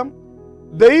സംബന്ധിച്ചിടത്തോളം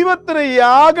ദൈവത്തിന്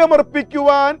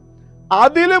യാഗമർപ്പിക്കുവാൻ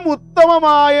അതിലും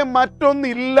ഉത്തമമായ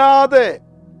മറ്റൊന്നില്ലാതെ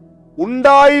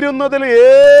ഉണ്ടായിരുന്നതിൽ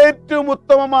ഏറ്റവും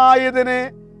ഉത്തമമായതിനെ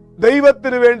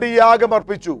ദൈവത്തിന് വേണ്ടി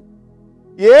യാഗമർപ്പിച്ചു.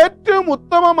 ഏറ്റവും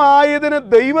ഉത്തമമായതിന്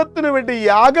ദൈവത്തിന് വേണ്ടി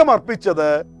യാഗമർപ്പിച്ചത്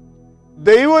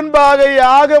ദൈവമുൻപാകെ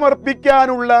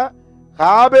യാഗമർപ്പിക്കാനുള്ള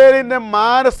ഹാബേലിന്റെ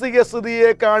മാനസിക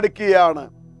സ്ഥിതിയെ കാണിക്കുകയാണ്.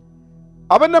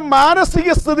 അവന്റെ മാനസിക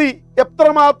സ്ഥിതി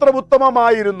എത്രമാത്രം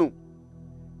ഉത്തമമായിരുന്നു.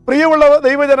 പ്രിയമുള്ള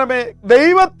ദൈവജനമേ,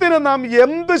 ദൈവത്തിന് നാം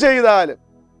എന്ത് ചെയ്താലും,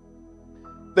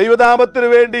 ദൈവനാമത്തിന്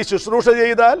വേണ്ടി ശുശ്രൂഷ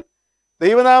ചെയ്താൽ,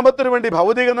 ദൈവനാമത്തിന് വേണ്ടി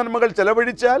ഭൗതിക നന്മകൾ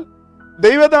ചെലവഴിച്ചാൽ,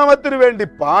 ദൈവനാമത്തിന് വേണ്ടി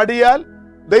പാടിയാൽ,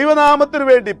 ദൈവനാമത്തിന്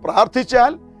വേണ്ടി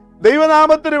പ്രാർത്ഥിച്ചാൽ,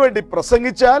 ദൈവനാമത്തിന് വേണ്ടി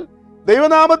പ്രസംഗിച്ചാൽ,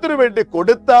 ദൈവനാമത്തിന് വേണ്ടി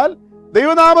കൊടുത്താൽ,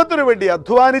 ദൈവനാമത്തിന് വേണ്ടി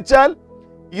അധ്വാനിച്ചാൽ,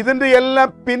 ഇതിൻ്റെ എല്ലാം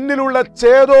പിന്നിലുള്ള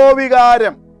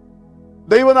ചേതോവികാരം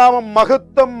ദൈവനാമം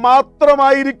മഹത്വം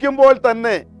മാത്രമായിരിക്കുമ്പോൾ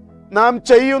തന്നെ നാം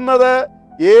ചെയ്യുന്നത്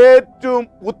ഏറ്റവും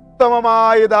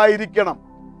ഉത്തമമായതായിരിക്കണം.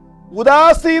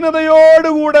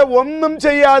 ഉദാസീനതയോടുകൂടെ ഒന്നും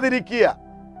ചെയ്യാതിരിക്കുക.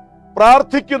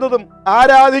 പ്രാർത്ഥിക്കുന്നതും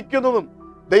ആരാധിക്കുന്നതും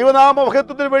ദൈവനാമ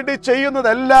മഹത്വത്തിന് വേണ്ടി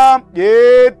ചെയ്യുന്നതെല്ലാം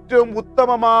ഏറ്റവും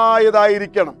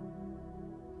ഉത്തമമായതായിരിക്കണം.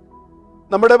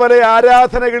 നമ്മുടെ പല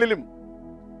ആരാധനകളിലും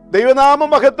ദൈവനാമ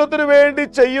മഹത്വത്തിന് വേണ്ടി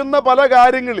ചെയ്യുന്ന പല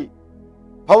കാര്യങ്ങളിൽ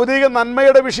ഭൗതിക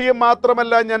നന്മയുടെ വിഷയം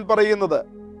മാത്രമല്ല ഞാൻ പറയുന്നത്.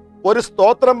 ഒരു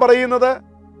സ്തോത്രം പറയുന്നത്,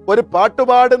 ഒരു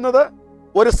പാട്ടുപാടുന്നത്,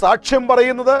 ഒരു സാക്ഷ്യം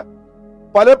പറയുന്നത്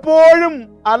പലപ്പോഴും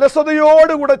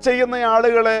അലസതയോടുകൂടെ ചെയ്യുന്ന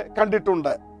ആളുകളെ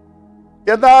കണ്ടിട്ടുണ്ട്.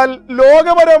 എന്നാൽ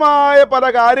ലോകപരമായ പല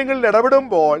കാര്യങ്ങളിൽ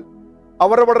ഇടപെടുമ്പോൾ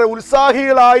അവർ വളരെ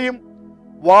ഉത്സാഹികളായും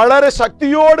വളരെ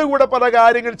ശക്തിയോടുകൂടെ പല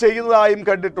കാര്യങ്ങൾ ചെയ്യുന്നതായും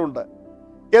കണ്ടിട്ടുണ്ട്.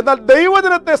 എന്നാൽ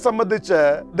ദൈവദിനത്തെ സംബന്ധിച്ച്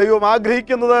ദൈവം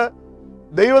ആഗ്രഹിക്കുന്നത്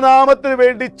ദൈവനാമത്തിന്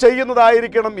വേണ്ടി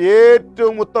ചെയ്യുന്നതായിരിക്കണം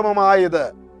ഏറ്റവും ഉത്തമമായത്.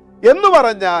 എന്ന്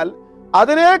പറഞ്ഞാൽ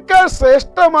അതിനേക്കാൾ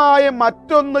ശ്രേഷ്ഠമായ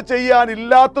മറ്റൊന്ന്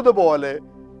ചെയ്യാനില്ലാത്തതുപോലെ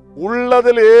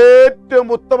ഉള്ളതിൽ ഏറ്റവും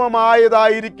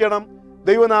ഉത്തമമായതായിരിക്കണം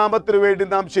ദൈവനാമത്തിന് വേണ്ടി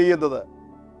നാം ചെയ്യുന്നത്.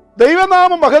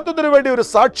 ദൈവനാമ മഹത്വത്തിന് വേണ്ടി ഒരു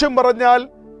സാക്ഷ്യം പറഞ്ഞാൽ,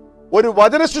 ഒരു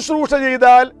വചന ശുശ്രൂഷ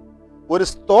ചെയ്താൽ, ഒരു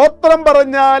സ്തോത്രം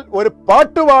പറഞ്ഞാൽ, ഒരു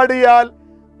പാട്ടുപാടിയാൽ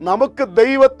നമുക്ക്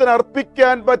ദൈവത്തിന്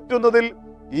അർപ്പിക്കാൻ പറ്റുന്നതിൽ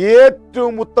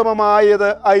ഏറ്റവും ഉത്തമമായത്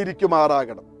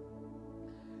ആയിരിക്കുമാറാകണം.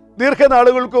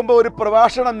 ദീർഘനാളുകൾക്ക് മുമ്പ് ഒരു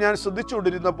പ്രഭാഷണം ഞാൻ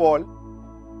ശ്രദ്ധിച്ചുകൊണ്ടിരുന്നപ്പോൾ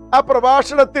ആ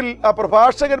പ്രഭാഷണത്തിൽ ആ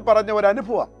പ്രഭാഷകൻ പറഞ്ഞ ഒരു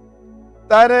അനുഭവം,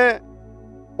 താന്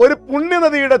ഒരു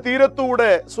പുണ്യനദിയുടെ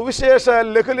തീരത്തൂടെ സുവിശേഷ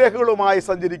ലഘുലേഖകളുമായി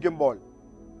സഞ്ചരിക്കുമ്പോൾ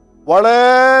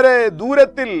വളരെ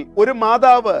ദൂരത്തിൽ ഒരു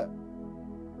മാതാവ്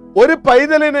ഒരു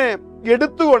പൈതലിനെ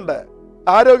എടുത്തുകൊണ്ട്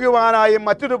ആരോഗ്യവാനായ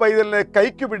മറ്റൊരു പൈതലിനെ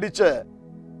കൈക്ക് പിടിച്ച്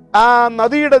ആ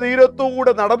നദിയുടെ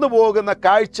തീരത്തൂടെ നടന്നു പോകുന്ന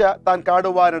കാഴ്ച താൻ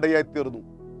കാണുവാനിടയായി തീർന്നു.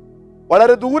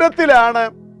 വളരെ ദൂരത്തിലാണ്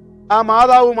ആ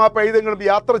മാതാവും ആ പൈതങ്ങളും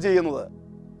യാത്ര ചെയ്യുന്നത്.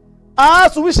 ആ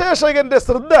സുവിശേഷകന്റെ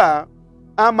ശ്രദ്ധ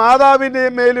ആ മാതാവിൻ്റെ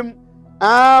മേലും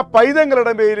ആ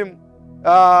പൈതങ്ങളുടെ മേലും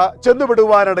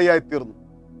ചെന്നുപെടുവാനിടയായി തീർന്നു.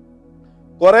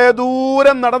 കുറെ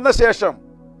ദൂരം നടന്ന ശേഷം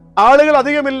ആളുകൾ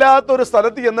അധികമില്ലാത്ത ഒരു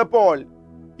സ്ഥലത്ത് ചെന്നപ്പോൾ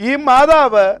ഈ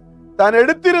മാതാവ് താൻ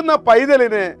എടുത്തിരുന്ന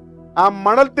പൈതലിനെ ആ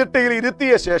മണൽത്തിട്ടയിൽ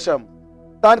ഇരുത്തിയ ശേഷം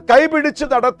താൻ കൈപിടിച്ച്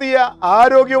നടത്തിയ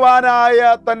ആരോഗ്യവാനായ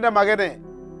തൻ്റെ മകനെ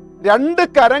രണ്ട്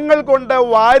കരങ്ങൾ കൊണ്ട്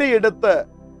വാരിയെടുത്ത്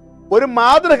ഒരു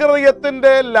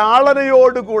മാതൃഹൃദയത്തിൻ്റെ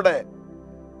ലാളനയോടുകൂടെ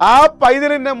ആ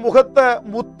പൈതലിന്റെ മുഖത്ത്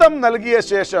മുത്തം നൽകിയ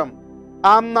ശേഷം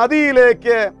ആ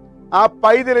നദിയിലേക്ക് ആ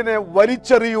പൈതലിനെ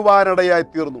വലിച്ചെറിയുവാനിടയായി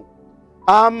തീർന്നു.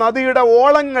 ആ നദിയുടെ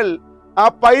ഓളങ്ങൾ ആ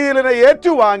പൈതലിനെ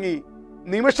ഏറ്റുവാങ്ങി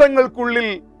നിമിഷങ്ങൾക്കുള്ളിൽ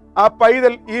ആ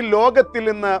പൈതൽ ഈ ലോകത്തിൽ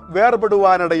നിന്ന്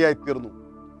വേർപെടുവാനിടയായി തീർന്നു.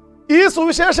 ഈ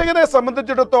സുവിശേഷകനെ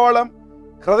സംബന്ധിച്ചിടത്തോളം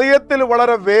ഹൃദയത്തിൽ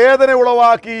വളരെ വേദന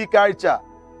ഉളവാക്കി ഈ കാഴ്ച.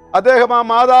 അദ്ദേഹം ആ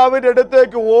മാതാവിൻ്റെ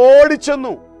അടുത്തേക്ക്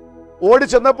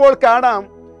ഓടിച്ചെന്നപ്പോൾ കാണാം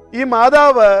ഈ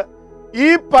മാതാവ് ഈ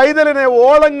പൈതലിനെ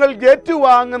ഓളങ്ങൾ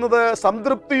ഏറ്റുവാങ്ങുന്നത്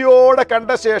സംതൃപ്തിയോടെ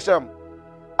കണ്ട ശേഷം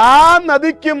ആ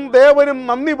നദിക്കും ദേവനും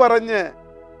നന്ദി പറഞ്ഞ്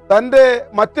തൻ്റെ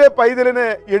മറ്റേ പൈതലിനെ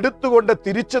എടുത്തുകൊണ്ട്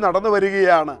തിരിച്ചു നടന്നു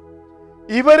വരികയാണ്.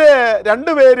 ഇവര്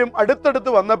രണ്ടുപേരും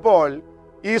അടുത്തടുത്ത് വന്നപ്പോൾ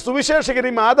ഈ സുവിശേഷകൻ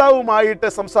ഈ മാതാവുമായിട്ട്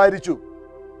സംസാരിച്ചു.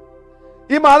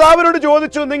 ഈ മാതാവിനോട്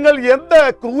ചോദിച്ചു, നിങ്ങൾ എന്ത്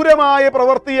ക്രൂരമായ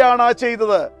പ്രവൃത്തിയാണ്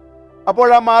ചെയ്തത്? അപ്പോൾ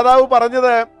ആ മാതാവ്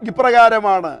പറഞ്ഞത്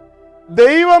ഇപ്രകാരമാണ്,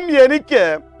 ദൈവം എനിക്ക്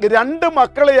 2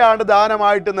 മക്കളെയാണ്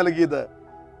ദാനമായിട്ട് നൽകിയത്.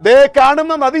 ദേ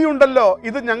കാണുന്ന നദിയുണ്ടല്ലോ,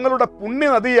 ഇത് ഞങ്ങളുടെ പുണ്യ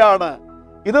നദിയാണ്.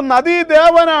 ഇത്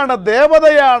നദീദേവനാണ്,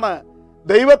 ദേവതയാണ്.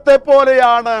 ദൈവത്തെ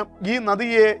പോലെയാണ് ഈ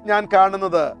നദിയെ ഞാൻ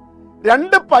കാണുന്നത്.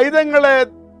 2 പൈതങ്ങളെ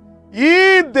ഈ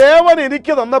ദേവൻ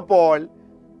എനിക്ക് തന്നപ്പോൾ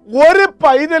ഒരു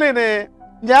പൈതലിനെ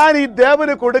ഞാൻ ഈ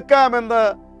ദേവന് കൊടുക്കാമെന്ന്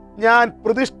ഞാൻ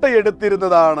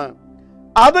പ്രതിഷ്ഠയെടുത്തിരുന്നതാണ്.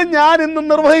 അത് ഞാൻ ഇന്ന്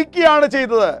നിർവഹിക്കുകയാണ്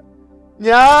ചെയ്തത്.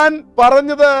 ഞാൻ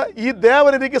പറഞ്ഞത് ഈ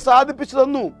ദേവൻ എനിക്ക് സാധിപ്പിച്ചു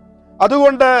തന്നു.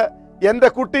 അതുകൊണ്ട് എൻ്റെ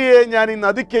കുട്ടിയെ ഞാൻ ഈ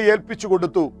നദിക്ക് ഏൽപ്പിച്ചു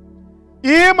കൊടുത്തു.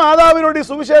 ഈ മാതാവിനോട് ഈ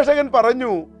സുവിശേഷകൻ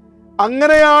പറഞ്ഞു,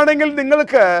 അങ്ങനെയാണെങ്കിൽ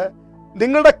നിങ്ങൾക്ക്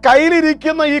നിങ്ങളുടെ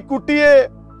കയ്യിലിരിക്കുന്ന ഈ കുട്ടിയെ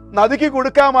നദിക്ക്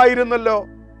കൊടുക്കാമായിരുന്നല്ലോ.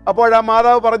 അപ്പോൾ ആ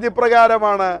മാതാവ് പറഞ്ഞ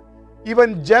ഇപ്രകാരമാണ്, ഇവൻ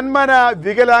ജന്മന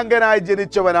വികലാംഗനായി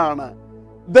ജനിച്ചവനാണ്.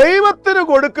 ദൈവത്തിന്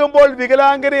കൊടുക്കുമ്പോൾ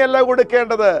വികലാംഗനെയല്ല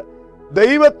കൊടുക്കേണ്ടത്.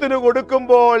 ദൈവത്തിന്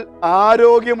കൊടുക്കുമ്പോൾ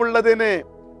ആരോഗ്യമുള്ളതിനെ,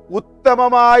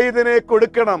 ഉത്തമമായതിനെ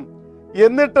കൊടുക്കണം.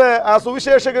 എന്നിട്ട് ആ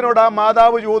സുവിശേഷകനോട് ആ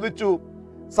മാതാവ് ചോദിച്ചു,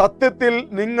 സത്യത്തിൽ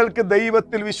നിങ്ങൾക്ക്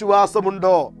ദൈവത്തിൽ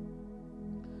വിശ്വാസമുണ്ടോ?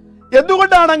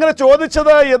 എന്തുകൊണ്ടാണ് അങ്ങനെ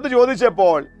ചോദിച്ചത് എന്ന്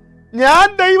ചോദിച്ചപ്പോൾ, ഞാൻ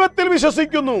ദൈവത്തിൽ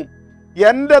വിശ്വസിക്കുന്നു.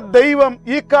 എൻ്റെ ദൈവം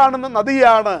ഈ കാണുന്ന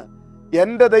നദിയാണ്.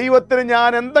 എൻ്റെ ദൈവത്തിന് ഞാൻ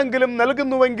എന്തെങ്കിലും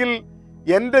നൽകുന്നുവെങ്കിൽ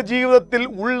എൻ്റെ ജീവിതത്തിൽ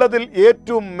ഉള്ളതിൽ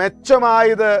ഏറ്റവും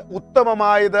മെച്ചമായത്,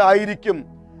 ഉത്തമമായത് ആയിരിക്കും.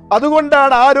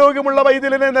 അതുകൊണ്ടാണ് ആരോഗ്യമുള്ള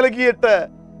പൈതലിനെ നൽകിയിട്ട്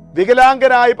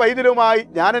വികലാംഗനായ പൈതലുമായി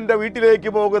ഞാൻ എൻ്റെ വീട്ടിലേക്ക്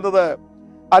പോകുന്നത്.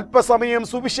 അല്പസമയം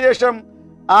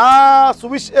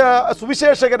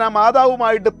സുവിശേഷകൻ ആ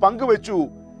മാതാവുമായിട്ട് പങ്കുവെച്ചു.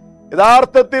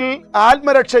 യഥാർത്ഥത്തിൽ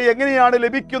ആത്മരക്ഷ എങ്ങനെയാണ്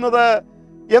ലഭിക്കുന്നത്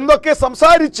എന്നൊക്കെ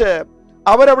സംസാരിച്ച്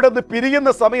അവരവിടെ നിന്ന് പിരിയുന്ന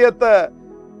സമയത്ത്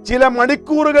ചില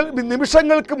മണിക്കൂറുകൾ,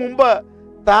 നിമിഷങ്ങൾക്ക് മുമ്പ്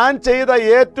താൻ ചെയ്ത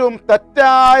ഏറ്റവും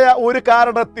തെറ്റായ ഒരു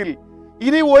കാരണത്തിൽ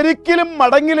ഇനി ഒരിക്കലും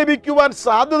മടങ്ങി ലഭിക്കുവാൻ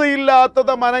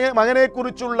സാധ്യതയില്ലാത്തത് മകനെ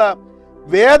കുറിച്ചുള്ള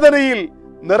വേദനയിൽ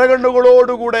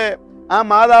നിറകണ്ണുകളോടുകൂടെ ആ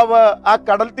മാതാവ് ആ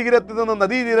കടൽ തീരത്ത് നിന്ന്,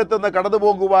 നദീതീരത്ത് നിന്ന് കടന്നു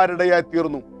പോകുവാനിടയായി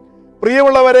തീർന്നു.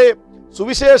 പ്രിയമുള്ളവരെ,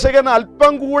 സുവിശേഷകൻ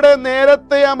അല്പം കൂടെ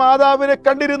നേരത്തെ ആ മാതാവിനെ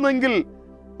കണ്ടിരുന്നെങ്കിൽ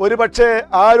ഒരുപക്ഷെ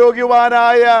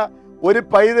ആരോഗ്യവാനായ ഒരു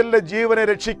പൈതലിന്റെ ജീവനെ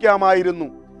രക്ഷിക്കാമായിരുന്നു.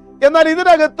 എന്നാൽ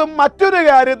ഇതിനകത്തും മറ്റൊരു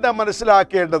കാര്യം നാം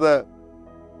മനസ്സിലാക്കേണ്ടത്,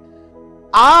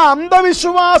 ആ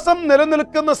അന്ധവിശ്വാസം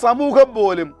നിലനിൽക്കുന്ന സമൂഹം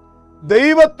പോലും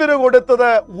ദൈവത്തിന്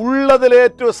കൊടുത്തത്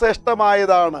ഉള്ളതിലേറ്റവും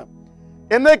ശ്രേഷ്ഠമായതാണ്.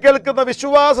 എന്നെ കേൾക്കുന്ന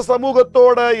വിശ്വാസ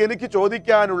സമൂഹത്തോട് എനിക്ക്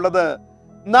ചോദിക്കാനുള്ളത്,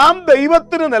 നാം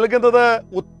ദൈവത്തിന് നൽകുന്നത്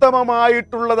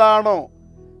ഉത്തമമായിട്ടുള്ളതാണോ?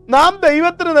 നാം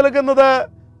ദൈവത്തിന് നൽകുന്നത്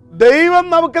ദൈവം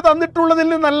നമുക്ക് തന്നിട്ടുള്ളതിൽ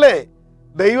നിന്നല്ലേ?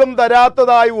 ദൈവം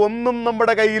തരാത്തതായി ഒന്നും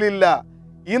നമ്മുടെ കയ്യിലില്ല.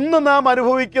 ഇന്ന് നാം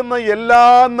അനുഭവിക്കുന്ന എല്ലാ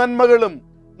നന്മകളും,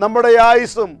 നമ്മുടെ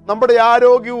ആയുസ്സും, നമ്മുടെ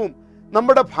ആരോഗ്യവും,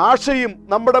 നമ്മുടെ ഭാഷയും,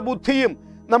 നമ്മുടെ ബുദ്ധിയും,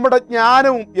 നമ്മുടെ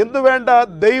ജ്ഞാനവും എന്തുവേണ്ട,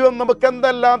 ദൈവം നമുക്ക്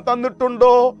എന്തെല്ലാം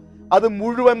തന്നിട്ടുണ്ടോ അത്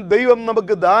മുഴുവൻ ദൈവം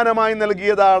നമുക്ക് ദാനമായി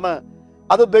നൽകിയതാണ്.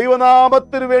 അത്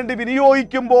ദൈവനാമത്തിന് വേണ്ടി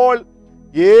വിനിയോഗിക്കുമ്പോൾ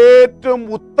ഏറ്റവും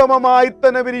ഉത്തമമായി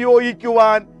തന്നെ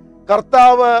വിനിയോഗിക്കുവാൻ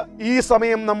കർത്താവ് ഈ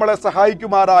സമയം നമ്മളെ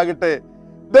സഹായിക്കുമാറാകട്ടെ.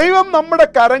 ദൈവം നമ്മുടെ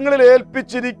കരങ്ങളിൽ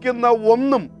ഏൽപ്പിച്ചിരിക്കുന്ന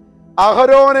ഒന്നും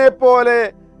അഹരോനെ പോലെ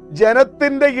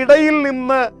ജനത്തിന്റെ ഇടയിൽ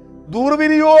നിന്ന്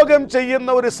ദുർവിനിയോഗം ചെയ്യുന്ന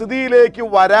ഒരു സ്ഥിതിയിലേക്ക്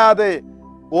വരാതെ,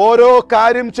 ഓരോ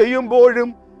കാര്യം ചെയ്യുമ്പോഴും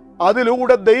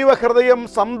അതിലൂടെ ദൈവഹൃദയം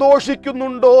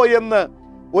സന്തോഷിക്കുന്നുണ്ടോ എന്ന്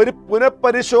ഒരു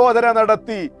പുനഃപരിശോധന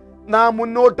നടത്തി നാം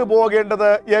മുന്നോട്ട് പോകേണ്ടത്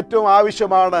ഏറ്റവും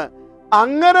ആവശ്യമാണ്.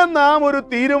 അങ്ങനെ നാം ഒരു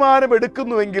തീരുമാനം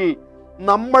എടുക്കുന്നുവെങ്കിൽ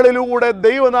നമ്മളിലൂടെ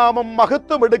ദൈവനാമം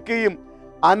മഹത്വമെടുക്കുകയും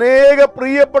അനേക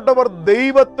പ്രിയപ്പെട്ടവർ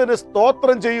ദൈവത്തിന്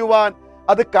സ്തോത്രം ചെയ്യുവാൻ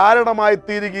അത് കാരണമായി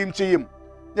തീരുകയും ചെയ്യും.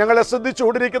 ഞങ്ങളെ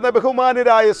ശ്രദ്ധിച്ചുകൊണ്ടിരിക്കുന്ന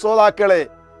ബഹുമാന്യരായ ശ്രോതാക്കളെ,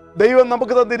 ദൈവം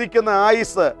നമുക്ക് തന്നിരിക്കുന്ന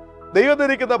ആയുസ്, ദൈവം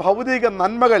തന്നിരിക്കുന്ന ഭൗതിക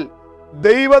നന്മകൾ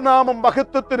ദൈവനാമം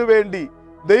മഹത്വത്തിനു വേണ്ടി,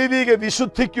 ദൈവിക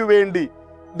വിശുദ്ധിക്കു വേണ്ടി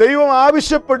ദൈവം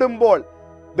ആവശ്യപ്പെടുമ്പോൾ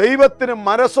ദൈവത്തിന്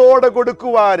മനസ്സോടെ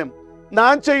കൊടുക്കുവാനും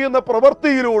നാം ചെയ്യുന്ന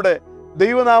പ്രവൃത്തിയിലൂടെ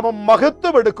ദൈവനാമം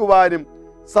മഹത്വമെടുക്കുവാനും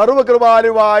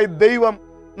സർവകൃപാലുവായ ദൈവം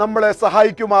നമ്മളെ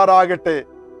സഹായിക്കുമാറാകട്ടെ.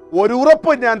 ഒരു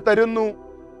ഉറപ്പ് ഞാൻ തരുന്നു,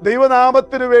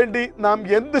 ദൈവനാമത്തിനു വേണ്ടി നാം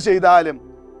എന്ത് ചെയ്താലും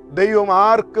ദൈവം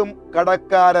ആർക്കും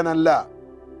കടക്കാരനല്ല.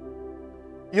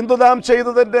 ഇന്ന് നാം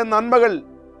ചെയ്തതിൻ്റെ നന്മകൾ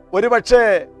ഒരുപക്ഷെ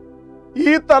ഈ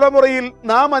തലമുറയിൽ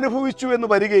നാം അനുഭവിച്ചു എന്ന്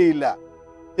വരികയില്ല.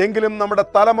 എങ്കിലും നമ്മുടെ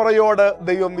തലമുറയോട്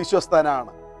ദൈവം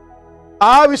വിശ്വസ്തനാണ്.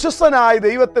 ആ വിശ്വസ്തനായ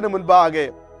ദൈവത്തിന് മുൻപാകെ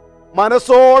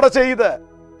മനസ്സോടെ ചെയ്ത്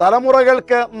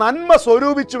തലമുറകൾക്ക് നന്മ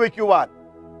സ്വരൂപിച്ചു വയ്ക്കുവാൻ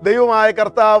ദൈവമായ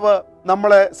കർത്താവ്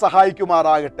നമ്മളെ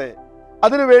സഹായിക്കുമാറാകട്ടെ.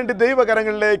 അതിനുവേണ്ടി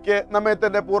ദൈവകരങ്ങളിലേക്ക് നമ്മെ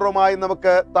തന്നെ പൂർണ്ണമായി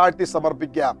നമുക്ക് താഴ്ത്തി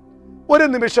സമർപ്പിക്കാം. ഒരു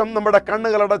നിമിഷം നമ്മുടെ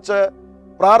കണ്ണുകളടച്ച്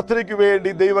പ്രാർത്ഥനയ്ക്ക്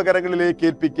വേണ്ടി ദൈവകരങ്ങളിലേക്ക്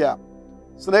ഏൽപ്പിക്കാം.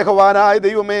 സ്നേഹവാനായ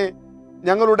ദൈവമേ,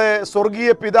 ഞങ്ങളുടെ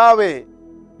സ്വർഗീയ പിതാവേ,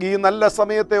 ഈ നല്ല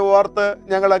സമയത്തെ ഓർത്ത്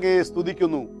ഞങ്ങൾ അങ്ങയെ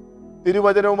സ്തുതിക്കുന്നു.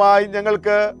 തിരുവചനവുമായി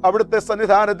ഞങ്ങൾക്ക് അവിടുത്തെ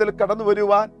സന്നിധാനത്തിൽ കടന്നു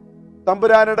വരുവാൻ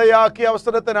തമ്പുരാനിടയാക്കിയ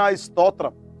അവസരത്തിനായി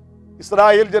സ്തോത്രം.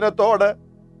 ഇസ്രായേൽ ജനത്തോട്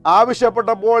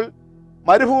ആവശ്യപ്പെട്ടപ്പോൾ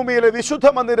മരുഭൂമിയിലെ വിശുദ്ധ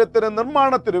മന്ദിരത്തിന്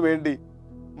നിർമ്മാണത്തിനു വേണ്ടി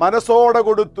മനസ്സോടെ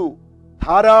കൊടുത്തു,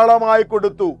 ധാരാളമായി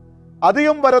കൊടുത്തു,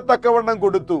 അധികം വരത്തക്കവണ്ണം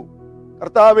കൊടുത്തു.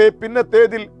 കർത്താവെ,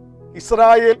 പിന്നത്തേതിൽ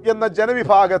ഇസ്രായേൽ എന്ന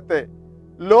ജനവിഭാഗത്തെ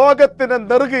ലോകത്തിന്റെ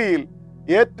നെറുകയിൽ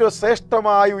ഏറ്റവും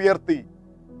ശ്രേഷ്ഠമായി ഉയർത്തി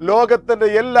ലോകത്തിൻ്റെ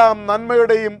എല്ലാ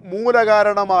നന്മയുടെയും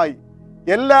മൂലകാരണമായി,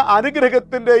 എല്ലാ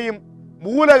അനുഗ്രഹത്തിൻ്റെയും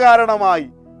മൂലകാരണമായി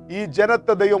ഈ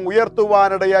ജനത്തെ ദൈവം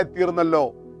ഉയർത്തുവാനിടയായി തീർന്നല്ലോ.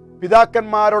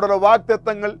 പിതാക്കന്മാരോടുള്ള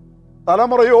വാഗ്ദത്തങ്ങൾ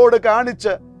തലമുറയോട്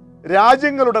കാണിച്ച്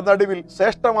രാജ്യങ്ങളുടെ നടുവിൽ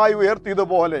ശ്രേഷ്ഠമായി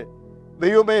ഉയർത്തിയതുപോലെ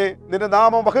ദൈവമേ, നിന്റെ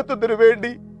നാമമഹത്വത്തിനു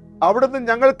വേണ്ടി അവിടുന്ന്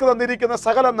ഞങ്ങൾക്ക് തന്നിരിക്കുന്ന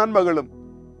സകല നന്മകളും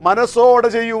മനസ്സോടെ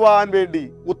ചെയ്യുവാൻ വേണ്ടി,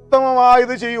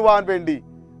 ഉത്തമമായത് ചെയ്യുവാൻ വേണ്ടി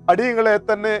അടിയങ്ങളെ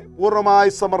തന്നെ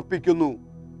പൂർണ്ണമായി സമർപ്പിക്കുന്നു.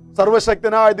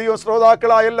 സർവശക്തനായ ദൈവം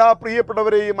ശ്രോതാക്കളായ എല്ലാ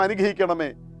പ്രിയപ്പെട്ടവരെയും അനുഗ്രഹിക്കണമേ.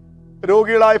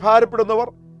 രോഗികളായി ഭാരപ്പെടുന്നവർ,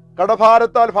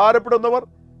 കടഭാരത്താൽ ഭാരപ്പെടുന്നവർ,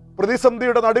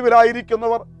 പ്രതിസന്ധിയുടെ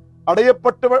നടുവിലായിരിക്കുന്നവർ,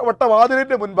 അടയപ്പെട്ട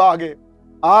വാതിലിന്റെ മുൻപാകെ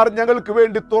ആർ ഞങ്ങൾക്ക്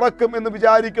വേണ്ടി തുറക്കും എന്ന്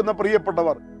വിചാരിക്കുന്ന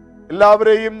പ്രിയപ്പെട്ടവർ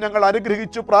എല്ലാവരെയും ഞങ്ങൾ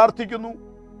അനുഗ്രഹിച്ചു പ്രാർത്ഥിക്കുന്നു.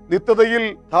 നിത്യതയിൽ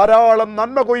ധാരാളം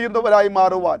നന്മ കൊയ്യുന്നവരായി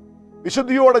മാറുവാൻ,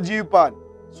 വിശുദ്ധിയോടെ ജീവിപ്പാൻ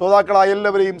ശ്രോതാക്കളായ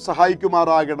എല്ലാവരെയും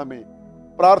സഹായിക്കുമാറാകണമേ.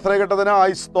 പ്രാർത്ഥന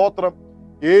കേട്ടതിനായി സ്തോത്രം.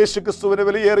 യേശു ക്രിസ്തുവിന്റെ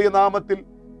വിലയേറിയ നാമത്തിൽ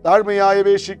താഴ്മയായി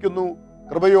അപേക്ഷിക്കുന്നു.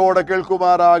 കൃപയോടെ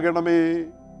കേൾക്കുമാറാകണമേ.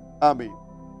 ആമേൻ.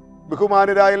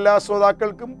 ബഹുമാനരായ എല്ലാ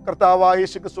ശ്രോതാക്കൾക്കും കർത്താവായ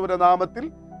യേശു ക്രിസ്തുവിന്റെ നാമത്തിൽ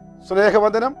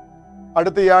സ്നേഹവന്ദനം.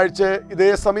 അടുത്തയാഴ്ച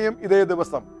ഇതേ സമയം ഇതേ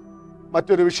ദിവസം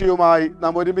മറ്റൊരു വിഷയവുമായി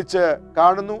നാം ഒരുമിച്ച്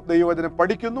കാണുന്നു, ദൈവവചനം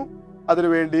പഠിക്കുന്നു.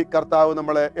 അതിനുവേണ്ടി കർത്താവ്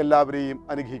നമ്മളെ എല്ലാവരെയും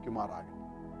അനുഗ്രഹിക്കുമാറാകട്ടെ.